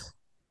writes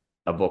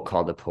a book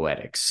called the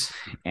Poetics.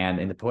 And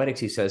in the Poetics,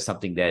 he says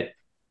something that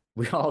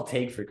we all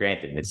take for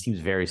granted. And it seems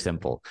very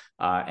simple.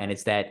 And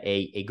it's that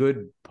a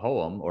good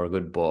poem or a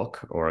good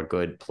book or a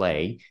good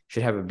play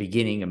should have a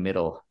beginning, a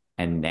middle,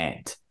 and an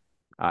end.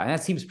 And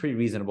that seems pretty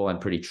reasonable and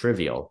pretty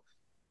trivial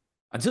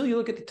until you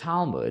look at the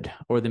Talmud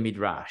or the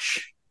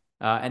Midrash.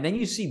 And then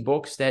you see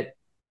books that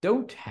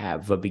don't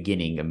have a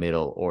beginning, a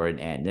middle, or an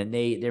end. And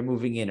they're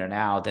moving in and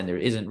out, and there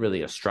isn't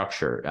really a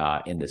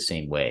structure in the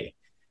same way.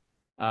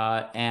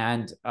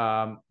 And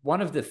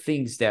one of the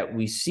things that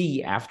we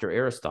see after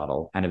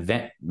Aristotle,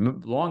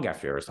 long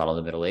after Aristotle,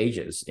 in the Middle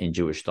Ages in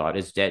Jewish thought,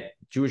 is that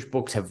Jewish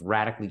books have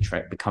radically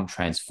become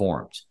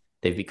transformed.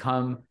 They've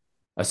become,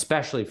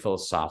 especially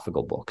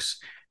philosophical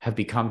books, have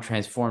become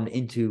transformed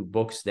into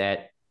books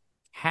that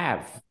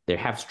have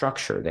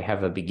structure. They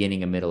have a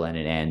beginning, a middle, and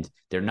an end.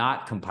 They're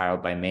not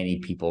compiled by many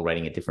people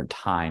writing at different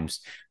times.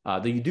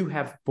 Though you do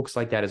have books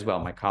like that as well.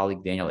 My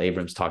colleague Daniel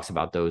Abrams talks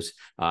about those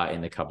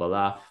in the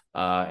Kabbalah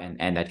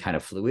and that kind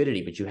of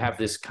fluidity. But you have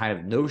this kind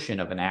of notion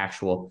of an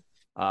actual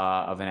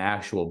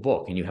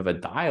book, and you have a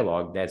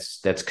dialogue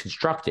that's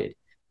constructed.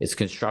 It's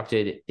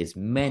constructed. It's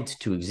meant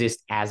to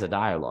exist as a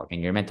dialogue,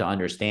 and you're meant to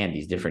understand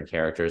these different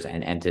characters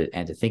and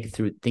to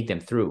think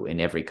them through in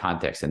every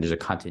context. And there's a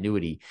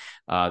continuity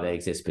that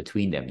exists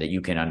between them that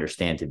you can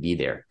understand to be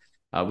there,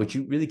 which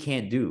you really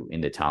can't do in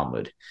the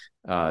Talmud.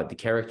 The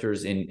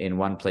characters in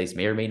one place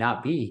may or may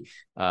not be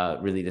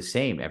really the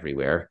same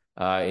everywhere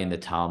in the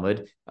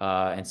Talmud,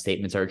 and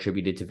statements are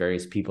attributed to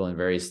various people in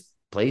various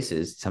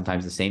places.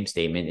 Sometimes the same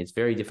statement. It's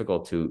very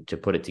difficult to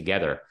put it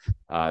together.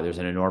 There's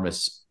an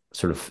enormous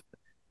sort of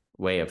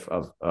way of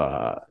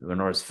an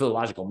enormous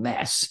philological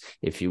mess,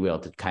 if you will,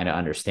 to kind of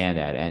understand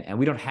that. And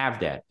we don't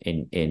have that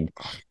in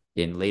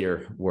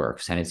later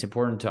works. And it's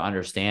important to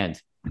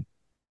understand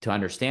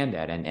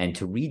that and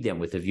to read them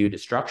with a view to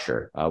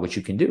structure, which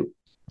you can do.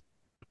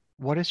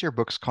 What is your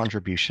book's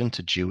contribution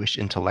to Jewish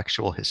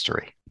intellectual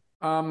history?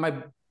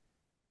 My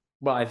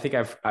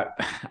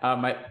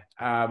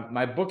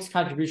book's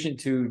contribution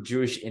to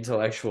Jewish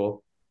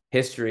intellectual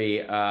history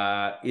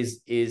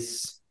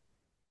is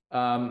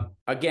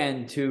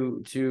again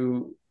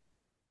to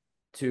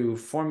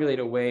formulate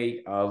a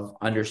way of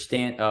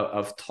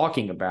of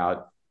talking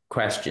about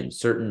questions,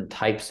 certain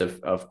types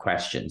of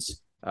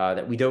questions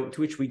to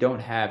which we don't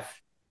have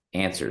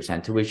answers,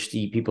 and to which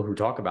the people who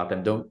talk about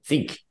them don't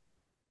think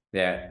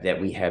that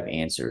we have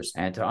answers,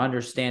 and to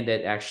understand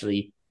that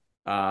actually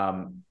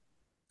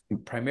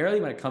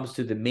primarily when it comes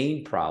to the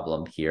main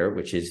problem here,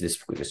 which is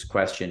this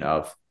question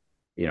of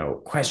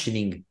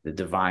questioning the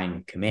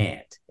divine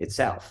command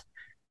itself.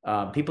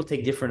 People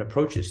take different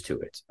approaches to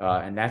it.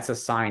 And that's a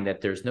sign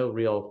that there's no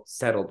real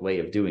settled way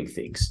of doing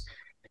things.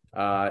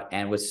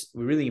 And what's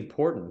really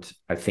important,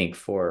 I think,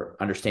 for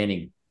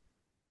understanding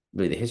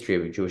really the history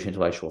of Jewish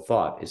intellectual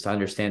thought is to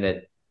understand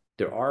that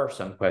there are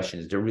some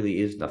questions,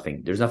 there's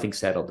nothing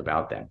settled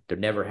about them. There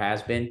never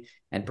has been.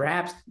 And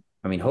perhaps,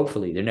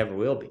 hopefully there never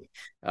will be,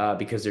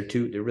 because they're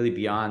really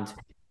beyond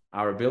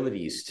our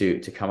abilities to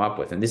come up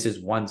with. And this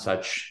is one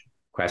such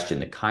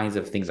question. The kinds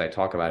of things I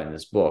talk about in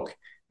this book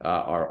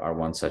are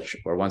one such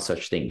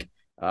thing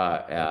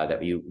that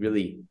we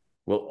really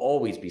will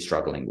always be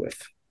struggling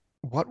with.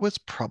 What was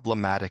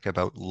problematic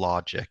about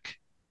logic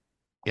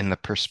in the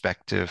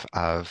perspective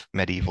of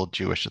medieval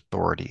Jewish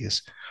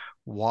authorities?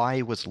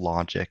 Why was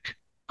logic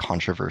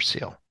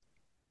controversial?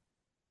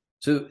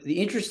 So the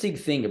interesting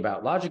thing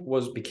about logic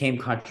became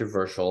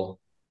controversial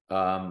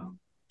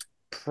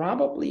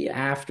probably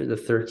after the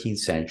 13th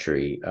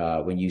century,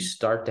 when you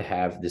start to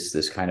have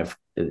this kind of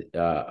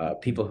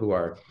people who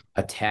are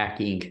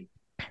attacking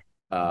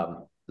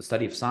the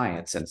study of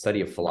science and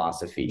study of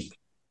philosophy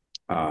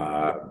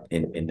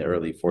in the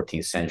early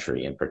 14th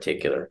century in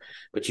particular.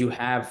 But you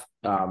have,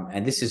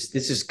 and this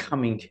is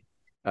coming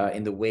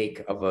in the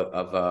wake of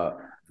a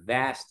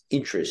vast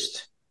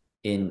interest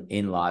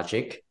in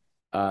logic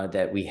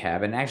that we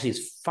have, and actually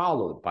it's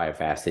followed by a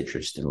vast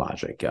interest in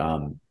logic.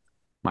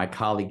 My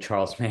colleague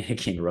Charles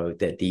Mannequin wrote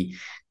that the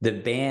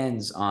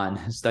bans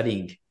on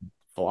studying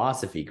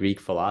philosophy, Greek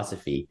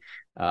philosophy,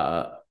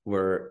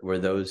 were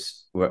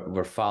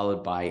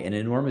followed by an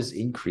enormous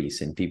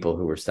increase in people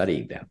who were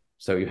studying them.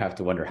 So you have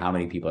to wonder how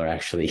many people are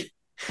actually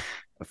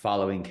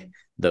following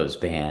those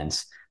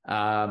bans.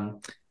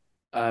 And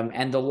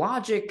the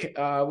logic,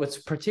 what's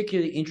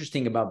particularly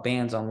interesting about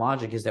bans on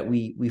logic is that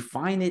we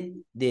find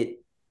it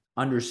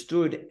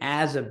understood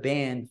as a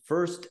ban,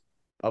 first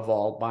of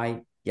all,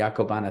 by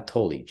Jacob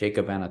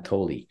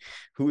Anatoli,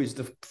 who is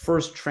the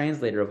first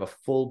translator of a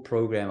full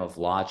program of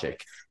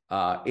logic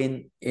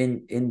in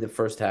the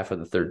first half of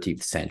the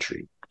 13th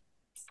century.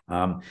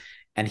 And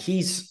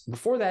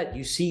before that,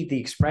 you see the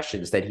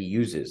expressions that he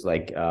uses,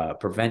 like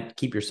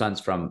keep your sons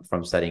from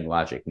studying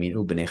logic,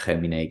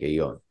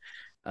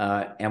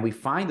 And we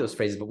find those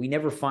phrases, but we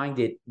never find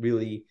it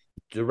really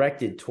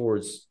directed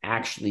towards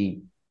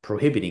actually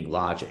prohibiting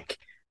logic.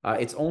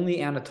 It's only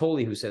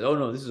Anatoly who says, oh,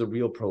 no, this is a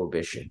real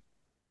prohibition.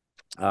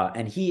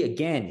 And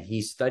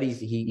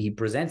he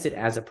presents it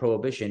as a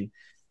prohibition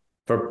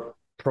for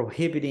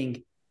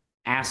prohibiting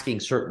asking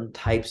certain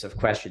types of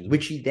questions,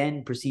 which he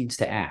then proceeds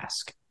to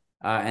ask.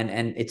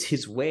 And it's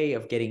his way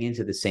of getting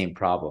into the same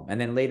problem. And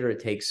then later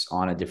it takes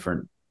on a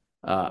different,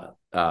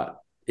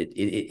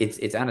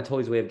 it's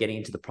Anatoly's way of getting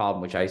into the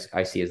problem, which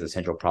I see as the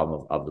central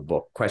problem of the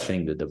book,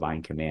 questioning the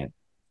divine command.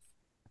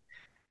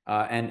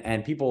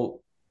 And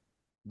people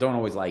don't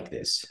always like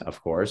this,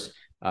 of course.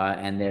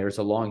 And there's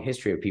a long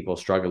history of people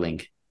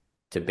struggling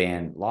to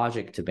ban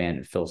logic, to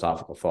ban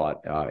philosophical thought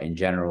in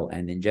general,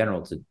 and in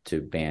general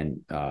to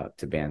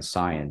ban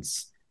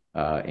science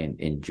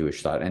in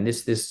Jewish thought. And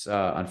this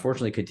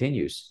unfortunately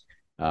continues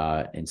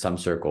in some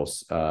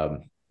circles,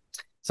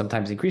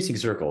 sometimes increasing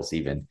circles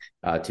even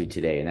to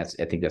today. And I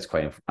think that's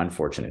quite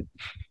unfortunate.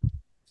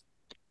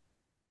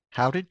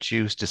 How did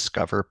Jews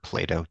discover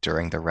Plato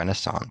during the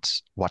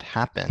Renaissance? What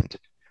happened?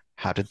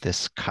 How did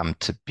this come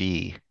to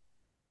be?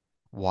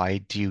 Why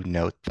do you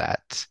note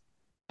that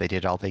they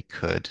did all they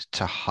could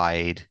to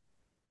hide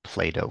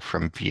Plato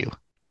from view?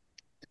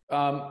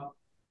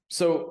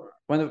 So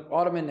when the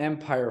Ottoman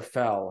Empire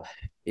fell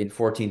in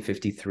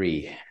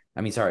 1453,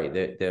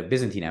 the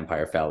Byzantine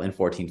Empire fell in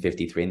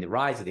 1453, and the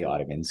rise of the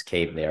Ottomans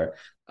came there.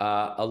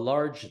 A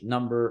large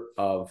number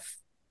of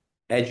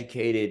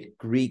educated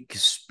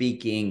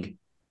Greek-speaking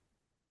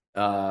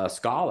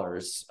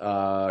scholars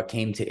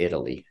came to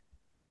Italy.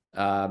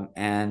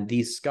 And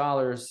these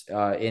scholars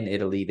in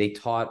Italy, they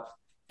taught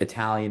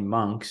Italian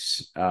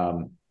monks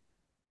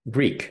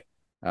Greek.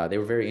 They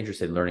were very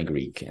interested in learning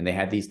Greek, and they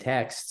had these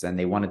texts, and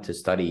they wanted to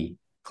study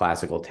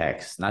classical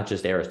texts, not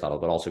just Aristotle,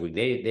 but also Greek.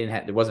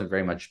 There wasn't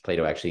very much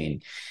Plato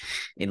actually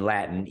in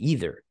Latin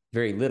either,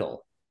 very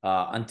little,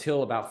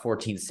 until about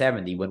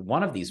 1470, when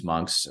one of these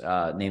monks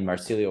named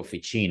Marsilio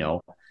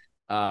Ficino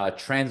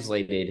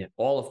translated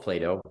all of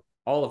Plato,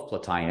 all of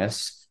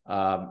Plotinus,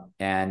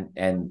 and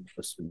a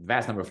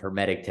vast number of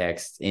Hermetic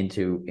texts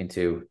into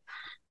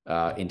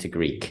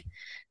Greek,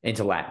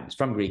 into Latin,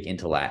 from Greek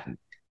into Latin.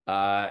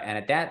 And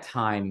at that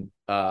time,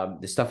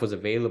 the stuff was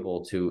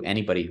available to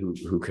anybody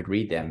who could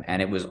read them.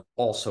 And it was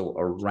also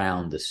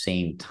around the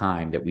same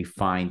time that we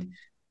find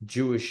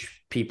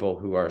Jewish people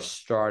who are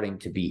starting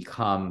to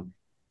become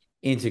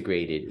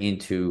integrated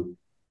into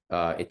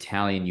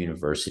Italian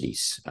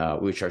universities,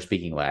 which are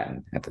speaking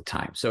Latin at the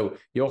time. So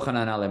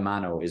Yohanan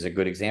Alemano is a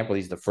good example.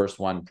 He's the first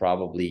one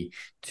probably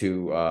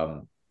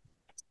to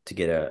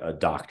get a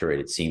doctorate,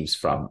 it seems,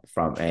 from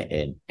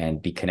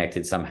and be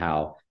connected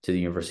somehow to the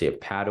University of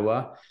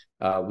Padua.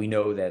 We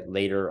know that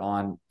later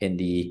on in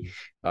the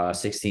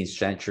 16th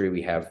century,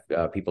 we have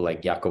people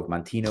like Jacob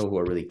Mantino who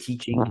are really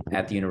teaching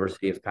at the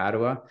University of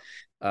Padua,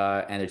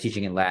 and they're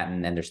teaching in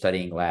Latin, and they're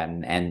studying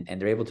Latin, and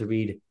they're able to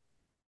read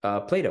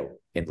Plato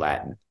in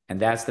Latin. And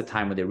that's the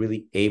time when they're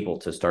really able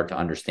to start to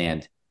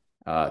understand,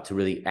 to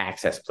really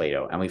access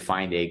Plato. And we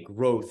find a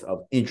growth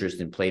of interest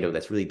in Plato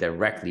that's really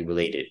directly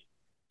related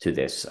to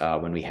this,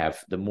 when we have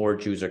the more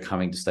Jews are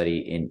coming to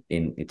study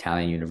in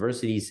Italian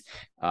universities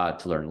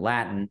to learn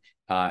Latin,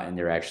 and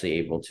they're actually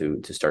able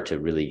to start to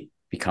really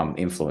become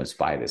influenced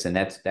by this. And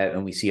that's that,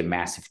 and we see a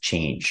massive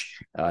change,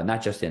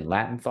 not just in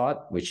Latin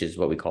thought, which is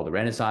what we call the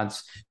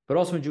Renaissance, but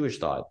also in Jewish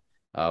thought,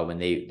 when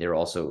they're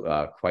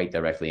also quite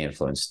directly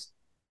influenced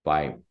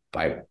by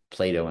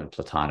Plato and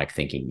Platonic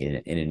thinking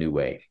in a new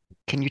way.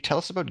 Can you tell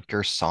us about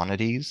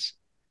Gersonides?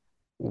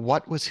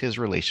 What was his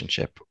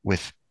relationship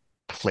with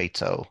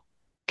Plato?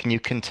 Can you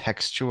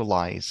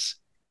contextualize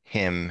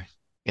him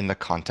in the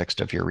context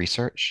of your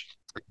research?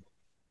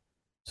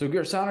 So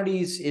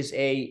Gersonides is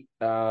he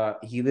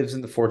lives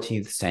in the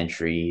 14th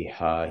century.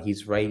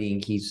 He's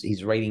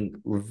writing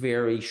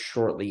very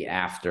shortly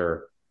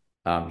after.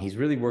 He's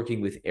really working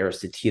with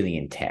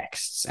Aristotelian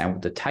texts,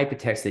 and the type of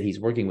texts that he's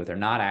working with are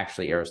not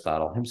actually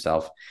Aristotle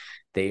himself.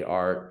 They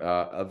are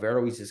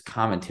Averroes'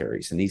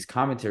 commentaries, and these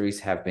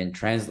commentaries have been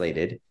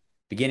translated,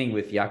 beginning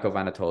with Yaakov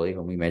Anatoly,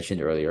 whom we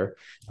mentioned earlier,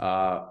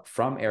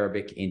 from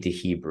Arabic into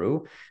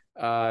Hebrew.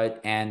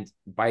 And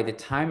by the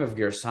time of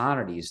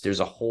Gersonides, there's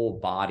a whole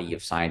body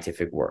of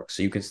scientific work.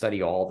 So you can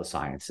study all the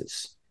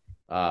sciences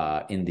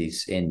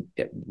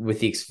with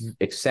the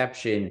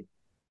exception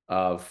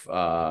of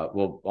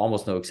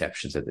almost no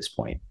exceptions at this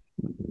point.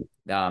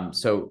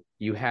 So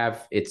you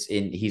have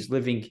he's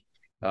living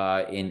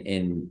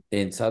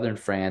in southern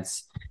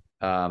France,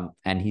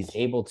 and he's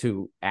able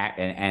to act,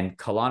 and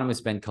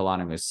Colonimus Ben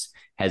Colonimus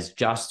has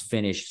just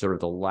finished sort of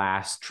the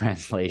last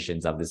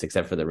translations of this,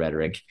 except for the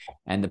rhetoric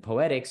and the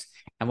poetics.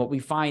 And what we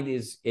find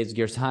is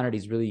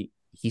Gersonides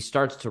he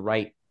starts to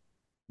write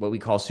what we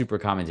call super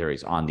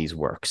commentaries on these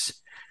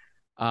works.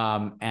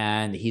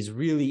 And he's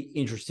really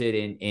interested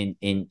in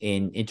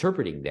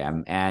interpreting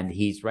them, and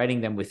he's writing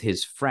them with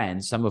his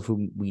friends, some of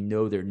whom we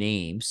know their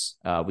names.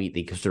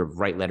 They sort of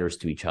write letters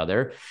to each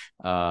other.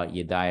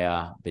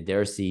 Yehuda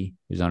Bedersi,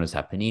 who's known as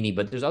Hapanini,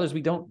 but there's others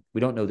we don't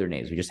know their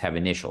names. We just have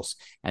initials,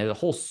 and there's a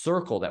whole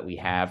circle that we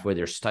have where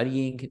they're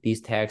studying these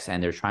texts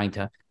and they're trying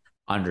to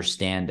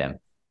understand them.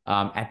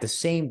 At the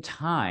same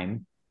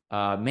time,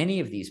 many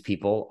of these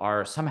people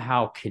are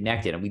somehow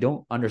connected, and we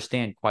don't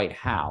understand quite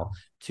how,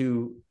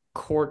 to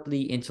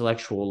courtly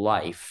intellectual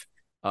life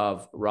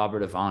of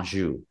Robert of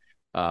Anjou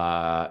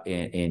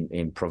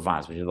in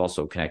Provence, which is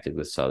also connected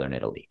with southern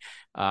Italy.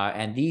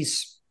 And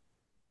these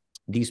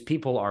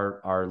people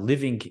are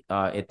living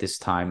at this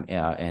time,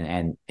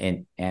 and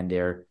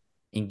they're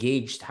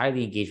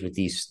highly engaged with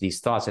these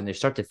thoughts, and they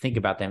start to think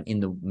about them in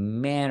the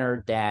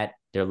manner that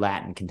their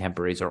Latin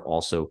contemporaries are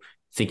also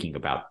thinking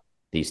about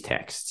these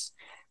texts.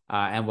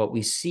 And what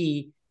we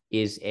see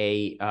is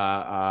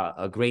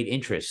a great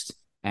interest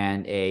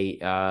and a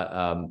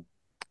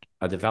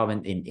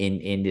development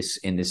in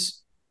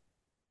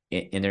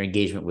their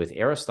engagement with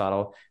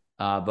Aristotle,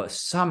 but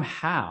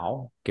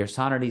somehow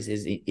Gersonides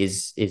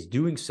is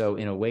doing so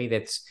in a way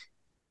that's,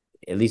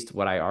 at least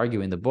what I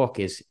argue in the book,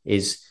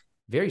 is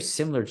very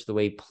similar to the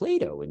way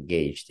Plato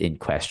engaged in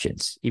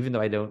questions, even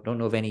though I don't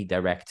know of any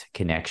direct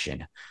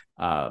connection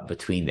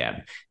between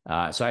them.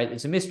 So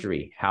it's a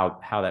mystery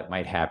how that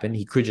might happen.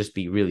 He could just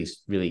be really,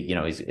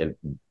 he's a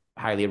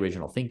highly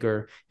original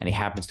thinker, and he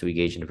happens to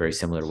engage in a very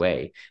similar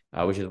way,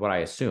 which is what I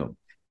assume.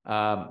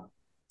 But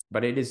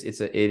it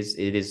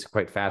is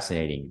quite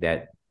fascinating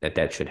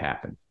that should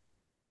happen.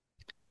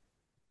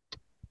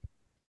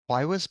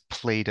 Why was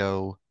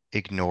Plato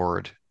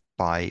ignored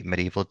by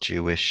medieval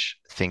Jewish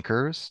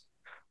thinkers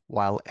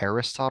while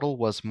Aristotle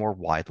was more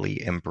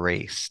widely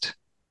embraced?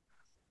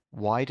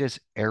 Why does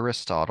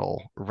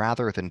Aristotle,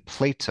 rather than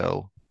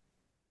Plato,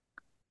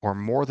 or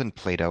more than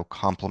Plato,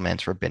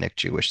 complement rabbinic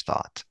Jewish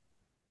thought?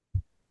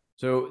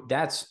 So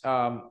that's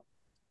a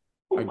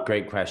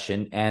great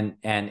question, and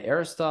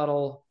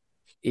Aristotle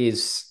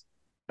is,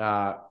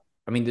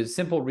 the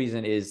simple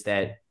reason is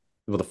that,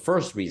 well, the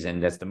first reason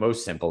that's the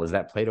most simple is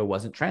that Plato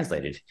wasn't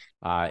translated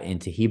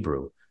into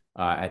Hebrew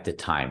at the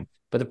time.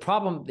 But the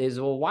problem is,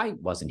 well, why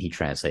wasn't he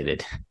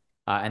translated?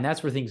 And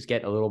that's where things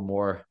get a little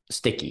more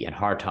sticky and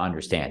hard to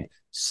understand.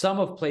 Some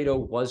of Plato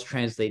was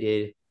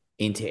translated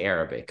into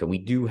Arabic, and we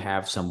do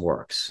have some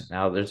works.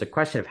 Now, there's a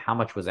question of how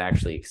much was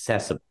actually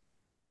accessible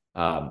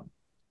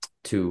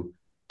to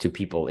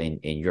people in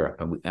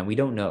Europe, and we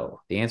don't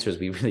know. The answer is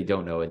we really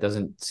don't know. It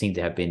doesn't seem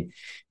to have been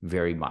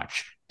very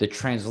much. The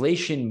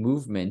translation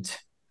movement,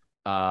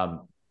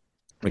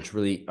 which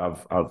really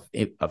of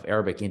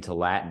Arabic into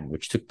Latin,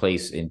 which took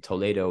place in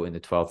Toledo in the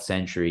 12th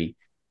century,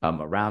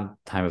 around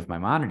time of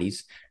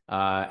Maimonides,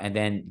 and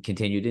then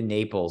continued in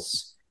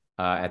Naples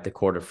at the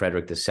court of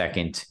Frederick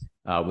II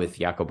with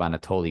Jacob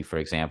Anatoli, for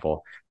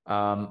example,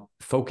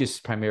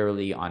 focused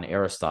primarily on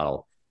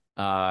Aristotle,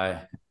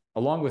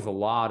 along with a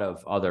lot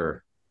of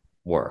other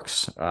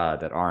works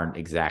that aren't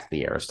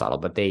exactly Aristotle,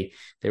 but they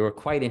were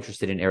quite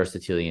interested in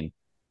Aristotelian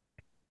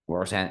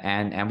works,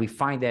 and we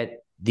find that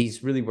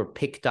these really were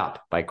picked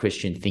up by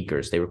Christian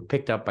thinkers. They were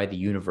picked up by the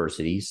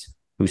universities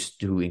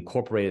who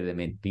incorporated them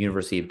in the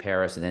University of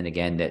Paris, and then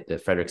again the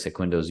Frederick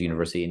Secundo's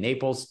University in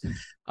Naples.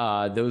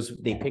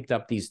 They picked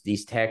up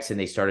these texts and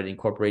they started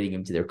incorporating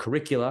them to their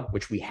curricula,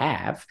 which we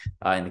have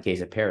in the case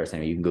of Paris. I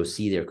mean, you can go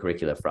see their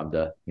curricula from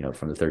the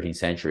 13th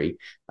century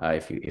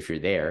if you're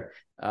there,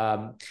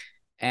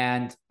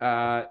 and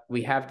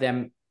we have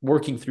them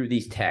working through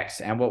these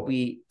texts. And what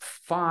we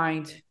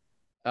find,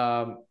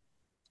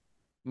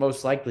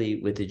 most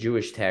likely with the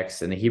Jewish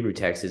texts and the Hebrew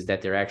texts, is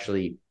that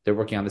they're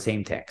working on the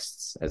same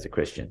texts as the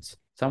Christians.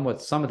 Some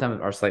of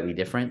them are slightly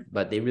different,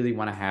 but they really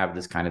want to have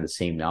this kind of the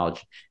same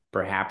knowledge,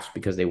 perhaps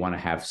because they want to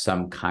have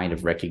some kind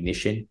of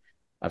recognition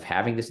of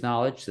having this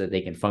knowledge so that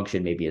they can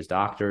function maybe as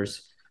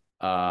doctors,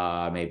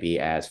 maybe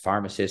as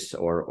pharmacists,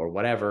 or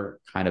whatever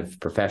kind of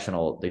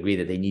professional degree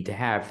that they need to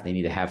have. They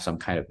need to have some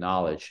kind of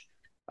knowledge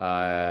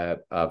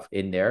of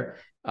in there.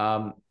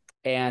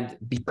 And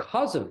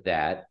because of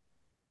that,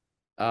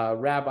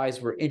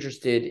 rabbis were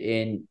interested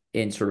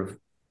in sort of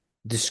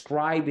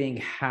describing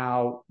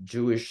how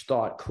Jewish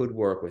thought could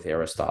work with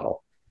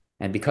Aristotle.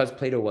 And because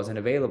Plato wasn't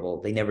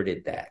available, they never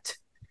did that.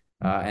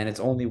 And it's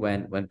only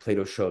when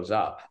Plato shows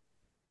up,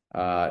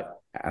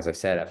 as I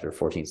said, after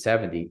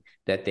 1470,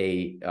 that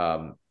they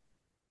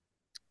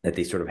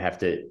sort of have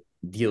to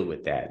deal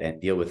with that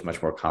and deal with a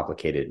much more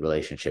complicated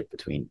relationship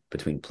between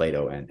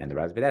Plato and the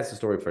rabbis. But that's the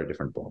story for a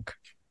different book.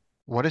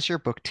 What does your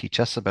book teach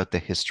us about the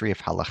history of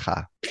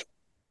halakha?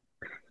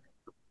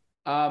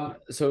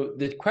 So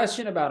the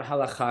question about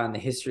halakha and the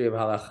history of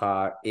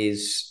halakha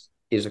is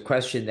a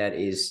question that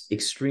is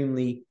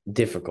extremely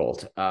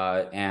difficult.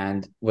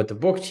 And what the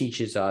book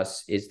teaches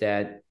us is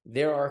that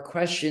there are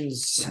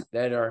questions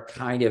that are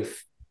kind of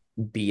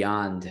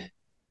beyond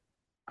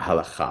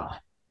halakha.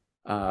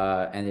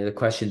 And they're the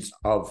questions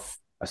of,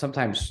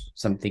 sometimes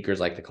some thinkers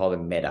like to call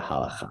them meta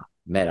halakha.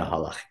 meta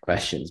halachic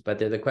questions, but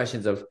they're the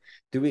questions of,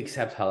 do we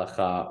accept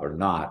halacha or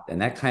not?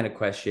 And that kind of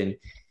question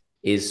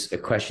is a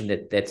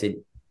question that's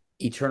an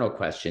eternal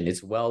question.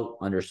 It's well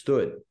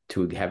understood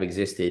to have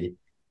existed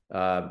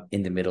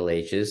in the Middle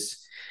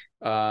Ages.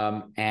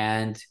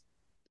 And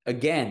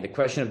again, the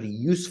question of the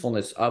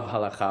usefulness of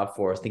halacha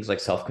for things like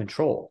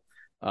self-control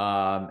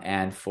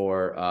and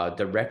for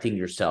directing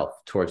yourself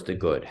towards the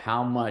good.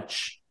 How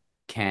much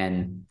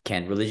can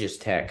religious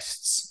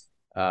texts,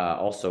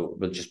 also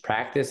religious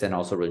practice and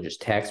also religious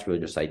texts,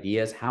 religious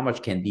ideas, how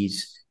much can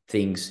these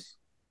things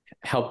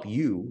help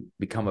you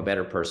become a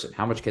better person?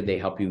 How much can they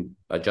help you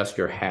adjust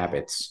your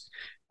habits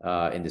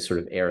in this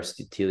sort of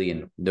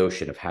Aristotelian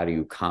notion of how do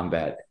you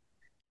combat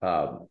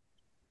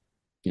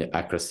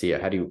akrasia?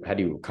 How do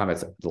you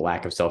combat the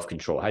lack of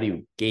self-control? How do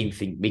you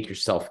make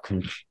yourself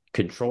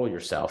control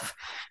yourself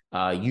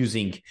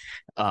using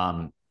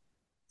the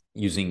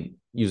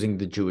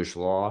Jewish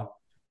law?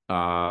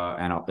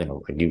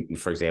 And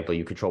for example,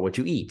 you control what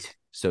you eat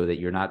so that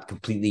you're not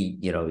completely,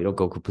 you don't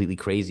go completely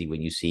crazy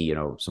when you see,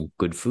 some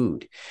good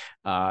food,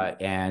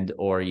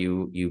 or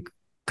you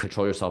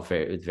control yourself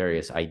with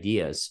various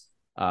ideas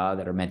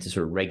that are meant to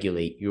sort of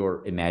regulate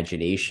your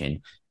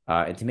imagination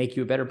and to make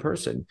you a better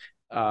person.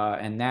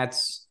 And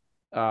that's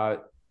a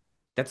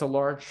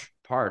large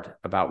part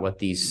about what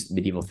these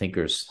medieval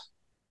thinkers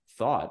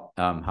thought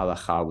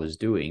halacha was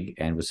doing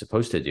and was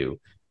supposed to do.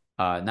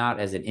 Not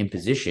as an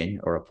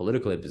imposition or a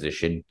political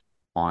imposition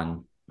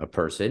on a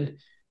person,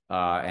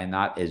 and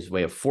not as a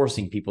way of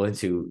forcing people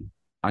into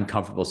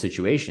uncomfortable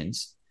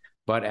situations,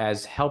 but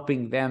as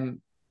helping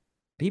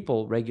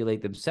people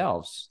regulate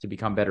themselves to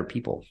become better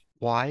people.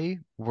 Why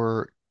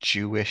were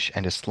Jewish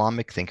and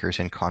Islamic thinkers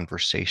in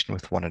conversation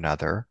with one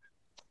another,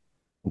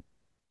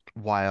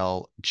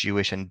 while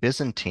Jewish and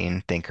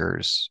Byzantine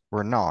thinkers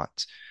were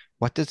not?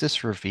 What does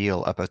this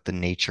reveal about the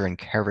nature and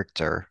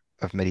character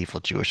of medieval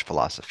Jewish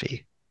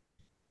philosophy?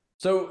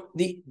 So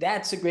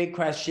that's a great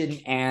question,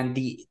 and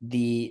the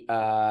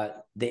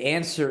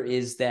answer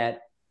is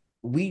that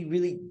we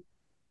really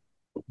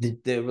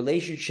the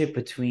relationship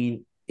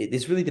between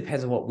this really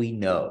depends on what we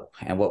know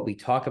and what we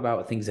talk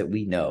about, things that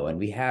we know, and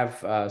we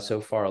have so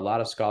far a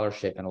lot of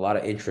scholarship and a lot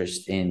of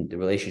interest in the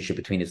relationship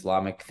between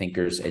Islamic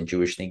thinkers and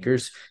Jewish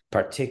thinkers,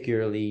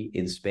 particularly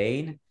in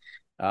Spain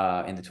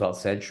in the 12th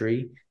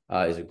century.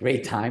 Is a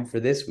great time for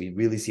this. We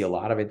really see a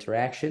lot of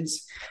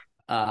interactions.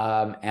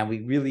 And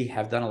we really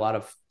have done a lot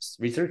of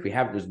research.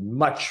 There's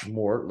much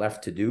more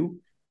left to do.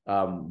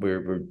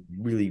 We're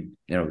really,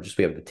 we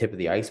have the tip of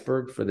the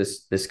iceberg for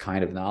this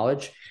kind of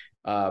knowledge.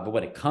 But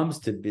when it comes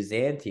to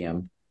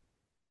Byzantium,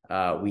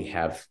 we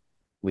have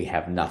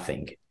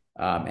nothing.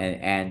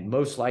 And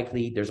most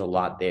likely there's a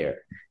lot there.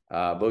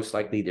 Most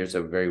likely there's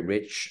a very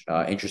rich,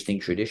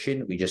 interesting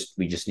tradition. We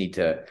just need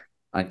to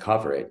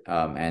uncover it.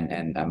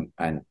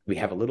 And we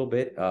have a little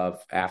bit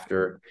of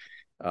after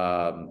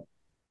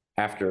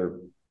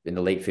in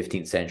the late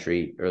 15th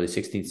century, early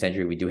 16th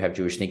century, we do have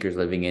Jewish thinkers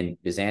living in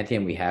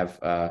Byzantium. We have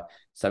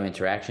some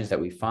interactions that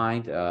we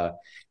find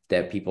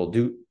that people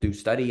do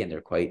study, and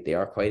they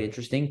are quite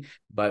interesting.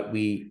 But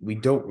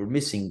we're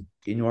missing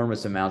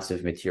enormous amounts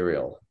of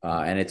material,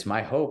 and it's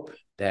my hope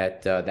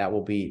that that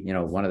will be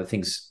one of the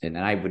things. And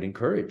I would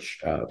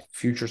encourage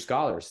future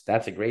scholars.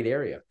 That's a great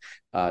area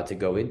to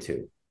go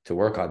into to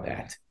work on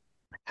that.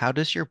 How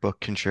does your book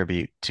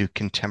contribute to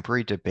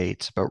contemporary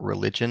debates about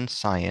religion,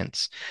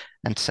 science,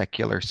 and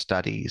secular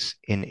studies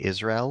in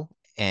Israel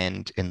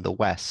and in the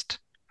West?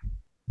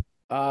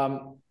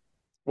 Well,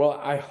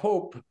 I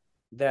hope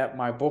that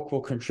my book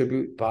will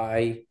contribute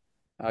by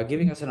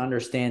giving us an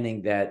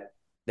understanding that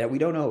we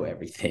don't know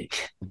everything,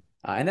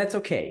 and that's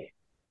okay.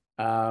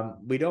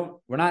 We're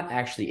not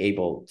actually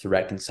able to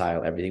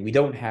reconcile everything. We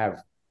don't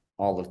have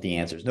all of the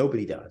answers.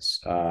 Nobody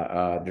does.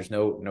 There's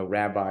no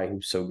rabbi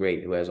who's so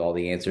great who has all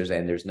the answers,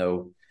 and there's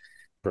no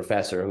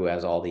professor who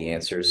has all the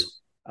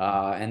answers.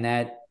 And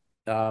that,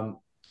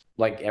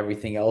 like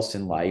everything else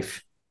in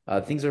life,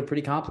 things are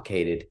pretty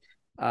complicated,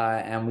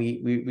 and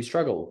we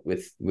struggle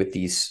with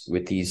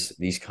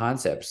these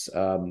concepts.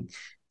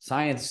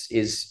 Science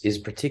is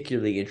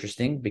particularly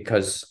interesting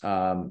because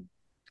in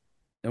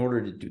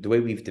order to do the way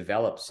we've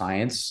developed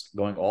science,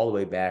 going all the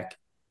way back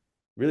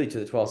really to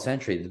the 12th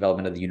century, the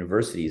development of the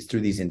universities through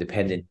these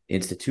independent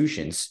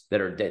institutions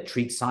that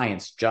treat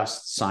science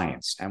just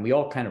science. And we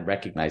all kind of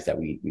recognize that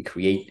we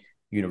create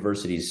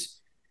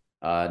universities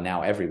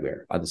now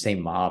everywhere on the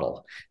same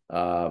model,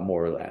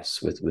 more or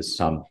less, with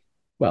some,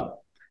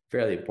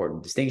 fairly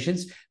important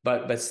distinctions.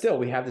 But still,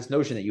 we have this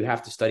notion that you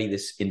have to study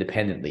this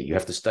independently. You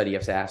have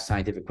to ask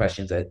scientific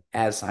questions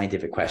as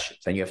scientific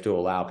questions, and you have to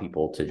allow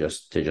people to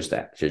just do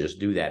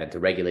that and to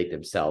regulate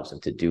themselves and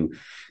to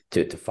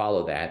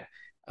follow that.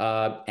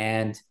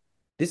 And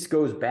this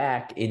goes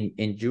back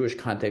in Jewish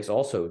context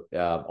also,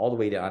 all the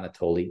way to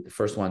Anatoly, the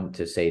first one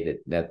to say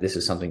that this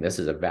is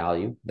a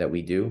value that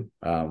we do.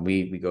 When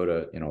we read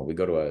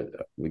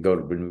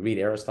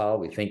Aristotle,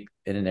 we think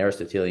in an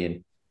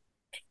Aristotelian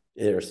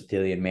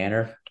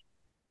manner.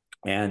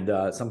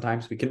 And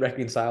sometimes we can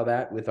reconcile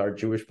that with our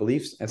Jewish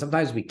beliefs, and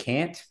sometimes we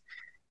can't.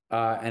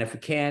 And if we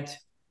can't,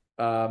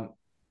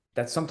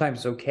 that's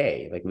sometimes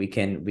okay. Like we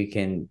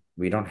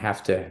don't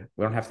have to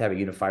have a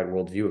unified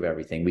worldview of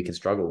everything. We can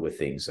struggle with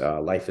things.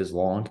 Life is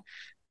long.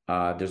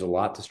 There's a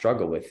lot to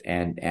struggle with.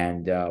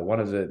 And one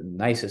of the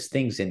nicest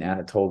things in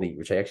Anatoly,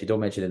 which I actually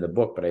don't mention in the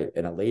book, but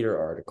in a later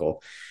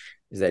article,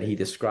 is that he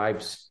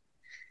describes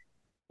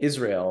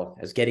Israel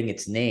as getting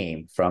its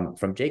name from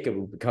Jacob,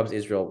 who becomes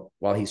Israel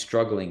while he's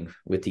struggling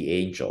with the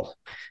angel.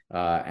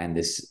 And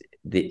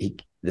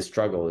the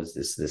struggle is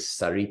this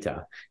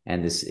sarita,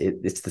 and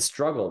it's the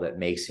struggle that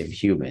makes him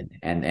human.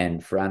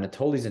 And for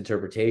Anatoly's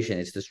interpretation,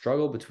 it's the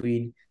struggle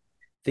between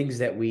things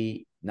that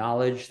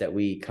knowledge that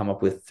we come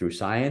up with through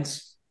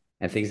science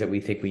and things that we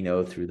think we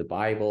know through the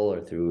Bible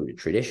or through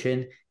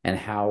tradition, and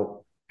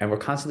we're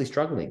constantly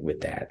struggling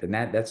with that. And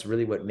that's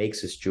really what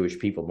makes us Jewish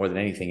people more than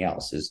anything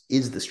else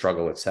is the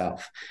struggle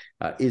itself,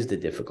 is the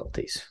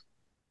difficulties.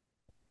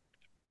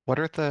 What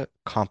are the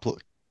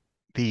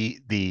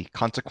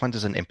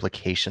consequences and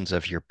implications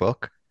of your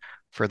book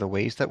for the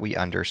ways that we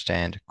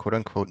understand quote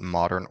unquote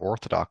modern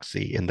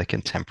orthodoxy in the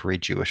contemporary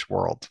Jewish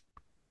world?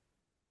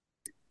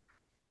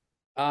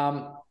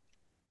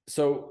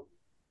 So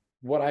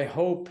what I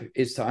hope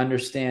is to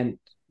understand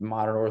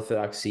modern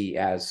orthodoxy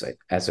as a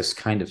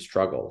kind of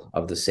struggle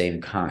of the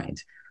same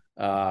kind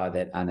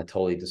that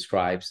Anatoly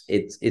describes.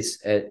 It's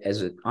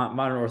as a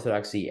modern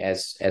orthodoxy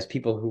as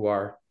people who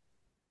are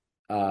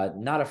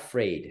not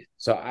afraid.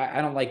 So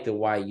I don't like the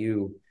why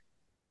you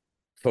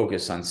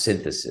focus on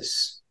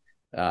synthesis.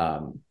 I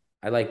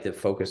like to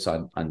focus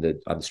on the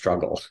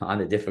struggle, on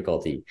the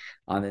difficulty,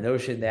 on the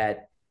notion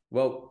that,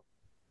 well,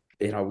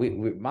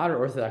 modern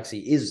orthodoxy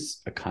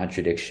is a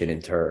contradiction in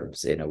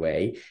terms, in a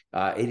way.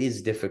 It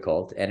is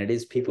difficult, and it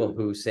is people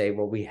who say,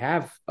 well, we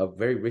have a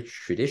very rich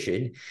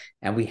tradition,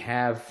 and we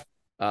have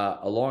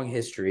a long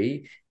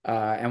history,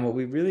 and what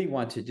we really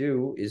want to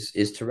do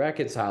is to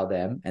reconcile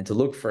them and to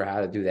look for how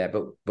to do that,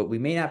 but we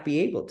may not be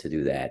able to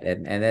do that,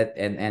 and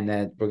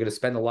that we're going to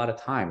spend a lot of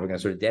time. We're going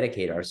to sort of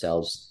dedicate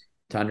ourselves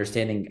to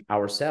understanding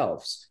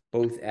ourselves,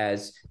 both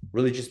as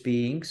religious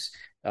beings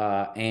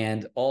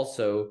and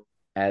also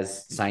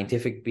as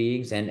scientific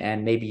beings,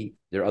 and maybe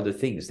there are other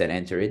things that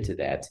enter into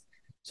that.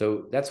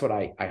 So that's what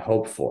I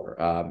hope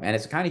for. And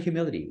it's a kind of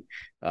humility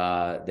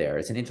there.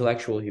 It's an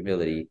intellectual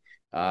humility.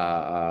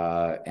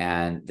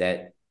 And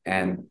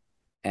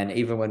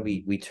even when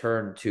we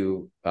turn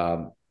to,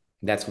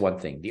 that's one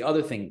thing. The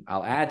other thing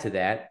I'll add to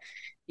that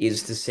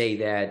is to say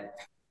that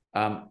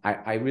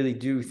I really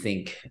do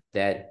think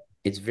that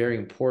it's very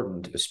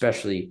important,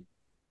 especially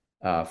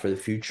for the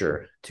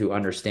future, to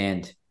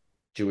understand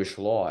Jewish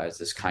law as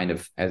this kind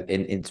of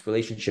in its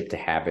relationship to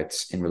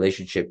habits, in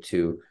relationship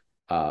to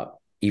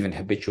even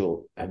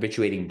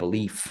habituating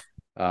belief,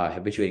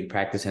 habituating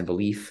practice and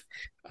belief,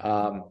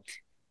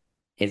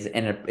 is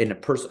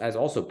as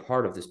also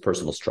part of this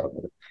personal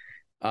struggle,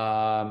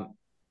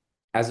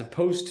 as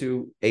opposed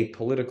to a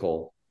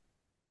political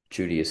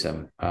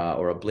Judaism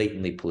or a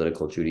blatantly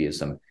political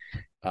Judaism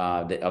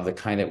of the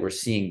kind that we're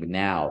seeing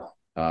now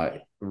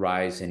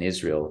rise in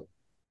Israel,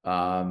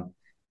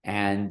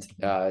 and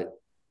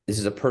this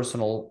is a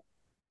personal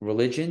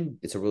religion.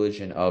 It's a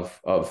religion of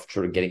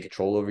sort of getting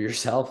control over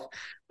yourself.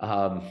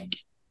 As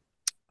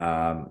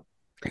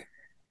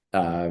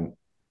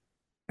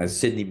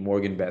Sidney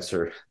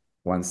Morgenbesser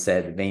once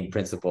said, the main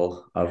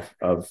principle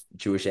of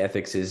Jewish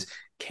ethics is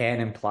can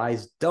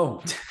implies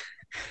don't.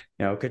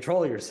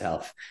 Control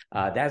yourself.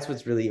 That's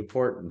what's really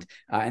important.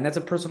 And that's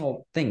a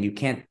personal thing. You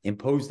can't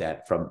impose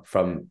that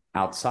from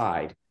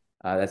outside.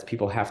 That's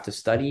people have to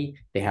study,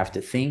 they have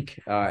to think,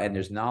 and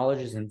there's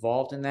knowledge is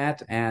involved in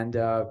that. And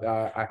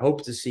I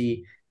hope to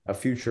see a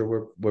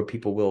future where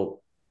people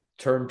will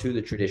turn to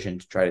the tradition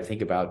to try to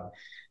think about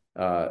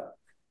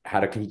how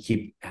to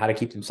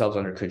keep themselves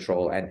under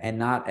control, and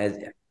not as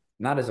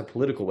a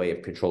political way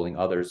of controlling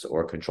others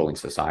or controlling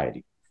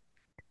society.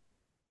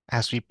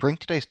 As we bring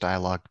today's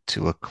dialogue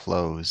to a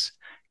close,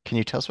 can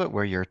you tell us about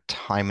where your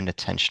time and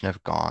attention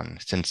have gone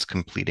since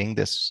completing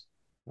this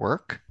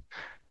work?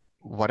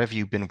 What have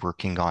you been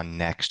working on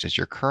next as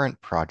your current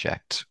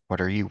project?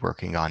 What are you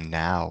working on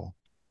now?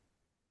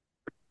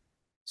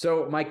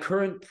 So my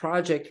current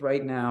project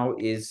right now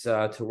is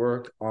to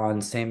work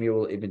on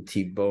Samuel Ibn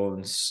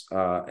Tibbon's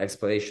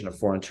explanation of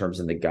foreign terms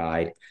in the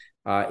guide.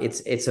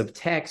 It's a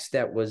text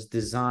that was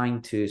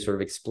designed to sort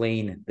of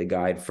explain the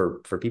guide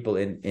for people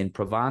in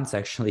Provence,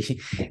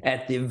 actually,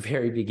 at the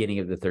very beginning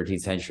of the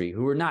 13th century,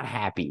 who were not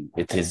happy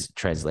with his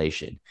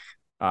translation.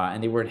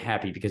 And they weren't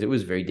happy because it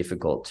was very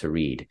difficult to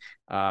read.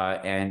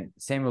 And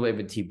Samuel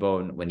Ibn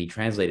Tibbon, when he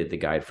translated the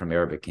guide from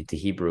Arabic into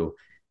Hebrew,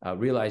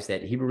 realized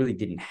that Hebrew really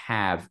didn't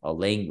have a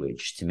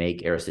language to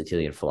make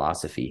Aristotelian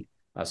philosophy.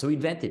 So he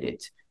invented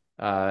it.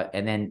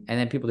 And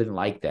then people didn't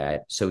like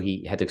that. So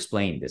he had to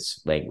explain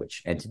this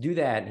language. And to do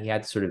that, he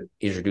had to sort of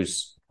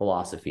introduce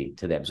philosophy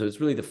to them. So it's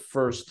really the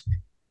first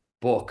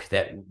book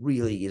that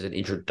really is an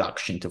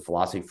introduction to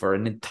philosophy for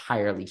an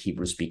entirely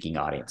Hebrew-speaking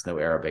audience, no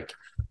Arabic,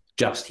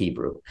 just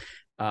Hebrew.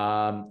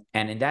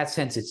 And in that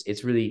sense,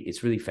 it's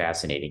really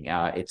fascinating.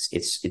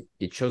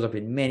 It shows up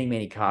in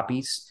many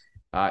copies.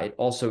 It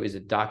also is a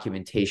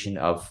documentation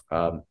of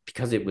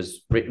because it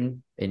was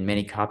written in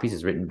many copies,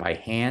 it's written by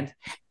hand,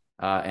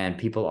 and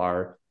people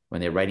are,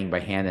 when they're writing by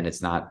hand, and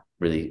it's not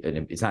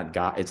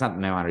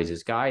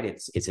Maimonides' guide.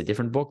 It's a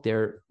different book.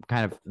 They're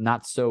kind of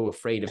not so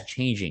afraid of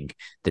changing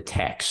the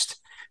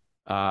text.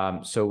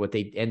 So what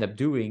they end up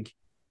doing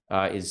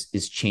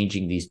is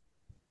changing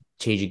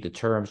the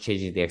terms,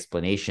 changing the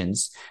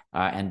explanations.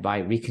 And by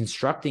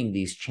reconstructing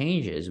these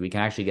changes, we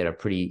can actually get a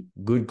pretty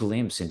good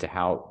glimpse into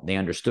how they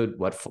understood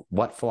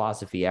what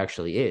philosophy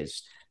actually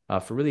is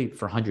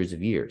for hundreds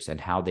of years,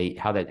 and how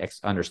that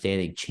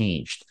understanding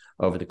changed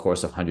over the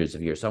course of hundreds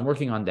of years. So I'm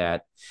working on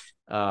that.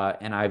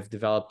 And I've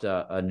developed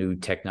a new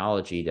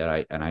technology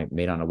that I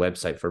made on a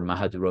website for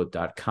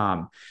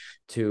mahadurot.com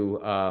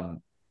to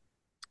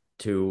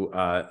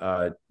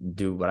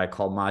do what I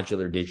call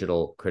modular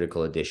digital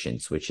critical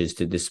editions, which is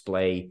to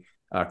display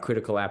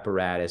critical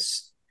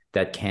apparatus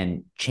that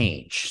can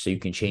change. So you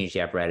can change the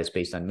apparatus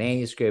based on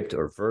manuscript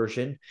or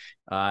version,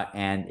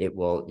 and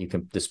you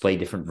can display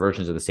different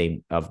versions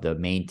of the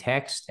main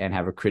text and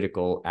have a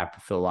critical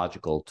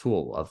philological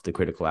tool of the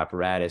critical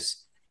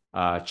apparatus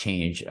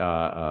change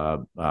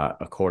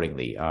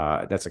accordingly.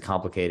 That's a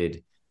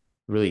complicated,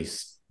 really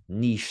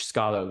niche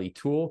scholarly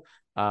tool,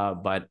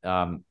 but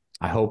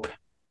I hope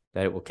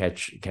that it will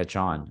catch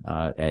on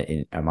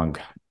among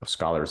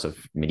scholars of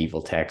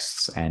medieval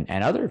texts and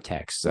other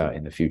texts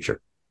in the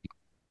future.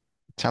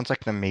 Sounds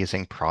like an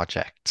amazing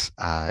project.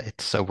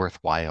 It's so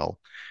worthwhile,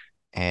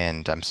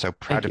 and I'm so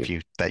proud of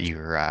you that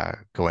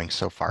you're going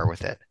so far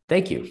with it.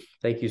 Thank you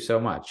so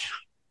much.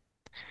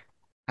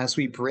 As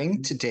we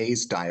bring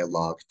today's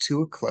dialogue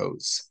to a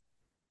close,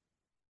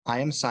 I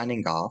am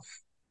signing off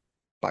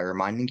by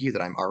reminding you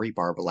that I'm Ari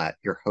Barbalat,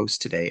 your host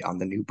today on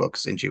the New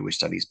Books in Jewish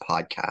Studies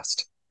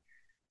podcast.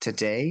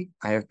 Today,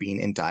 I have been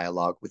in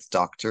dialogue with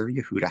Dr.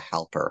 Yehuda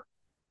Halper.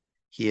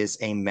 He is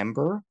a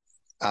member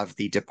of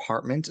the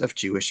Department of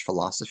Jewish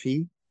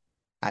Philosophy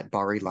at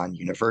Bar-Ilan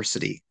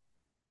University.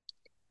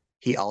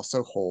 He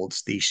also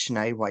holds the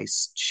Shnei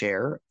Weiss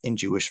Chair in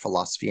Jewish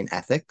Philosophy and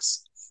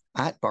Ethics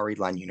at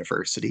Bar-Ilan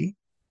University,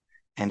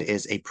 and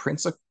is a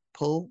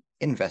principal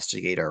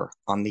investigator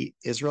on the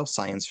Israel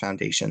Science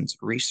Foundation's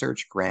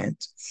research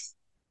grant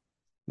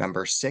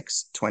number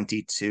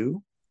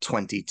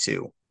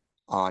 62222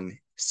 on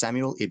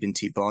Samuel Ibn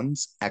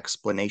Tibbon's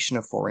Explanation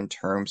of Foreign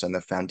Terms and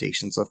the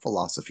Foundations of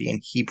Philosophy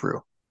in Hebrew.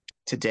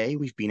 Today,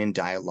 we've been in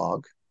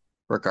dialogue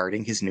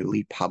regarding his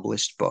newly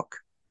published book,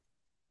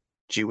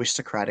 Jewish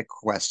Socratic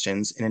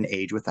Questions in an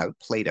Age Without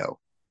Plato,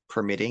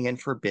 Permitting and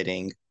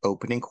Forbidding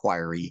Open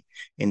Inquiry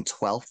in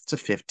 12th to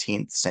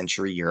 15th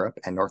Century Europe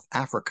and North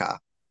Africa,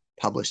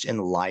 published in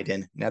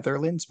Leiden,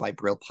 Netherlands by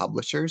Brill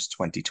Publishers,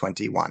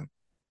 2021.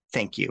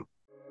 Thank you.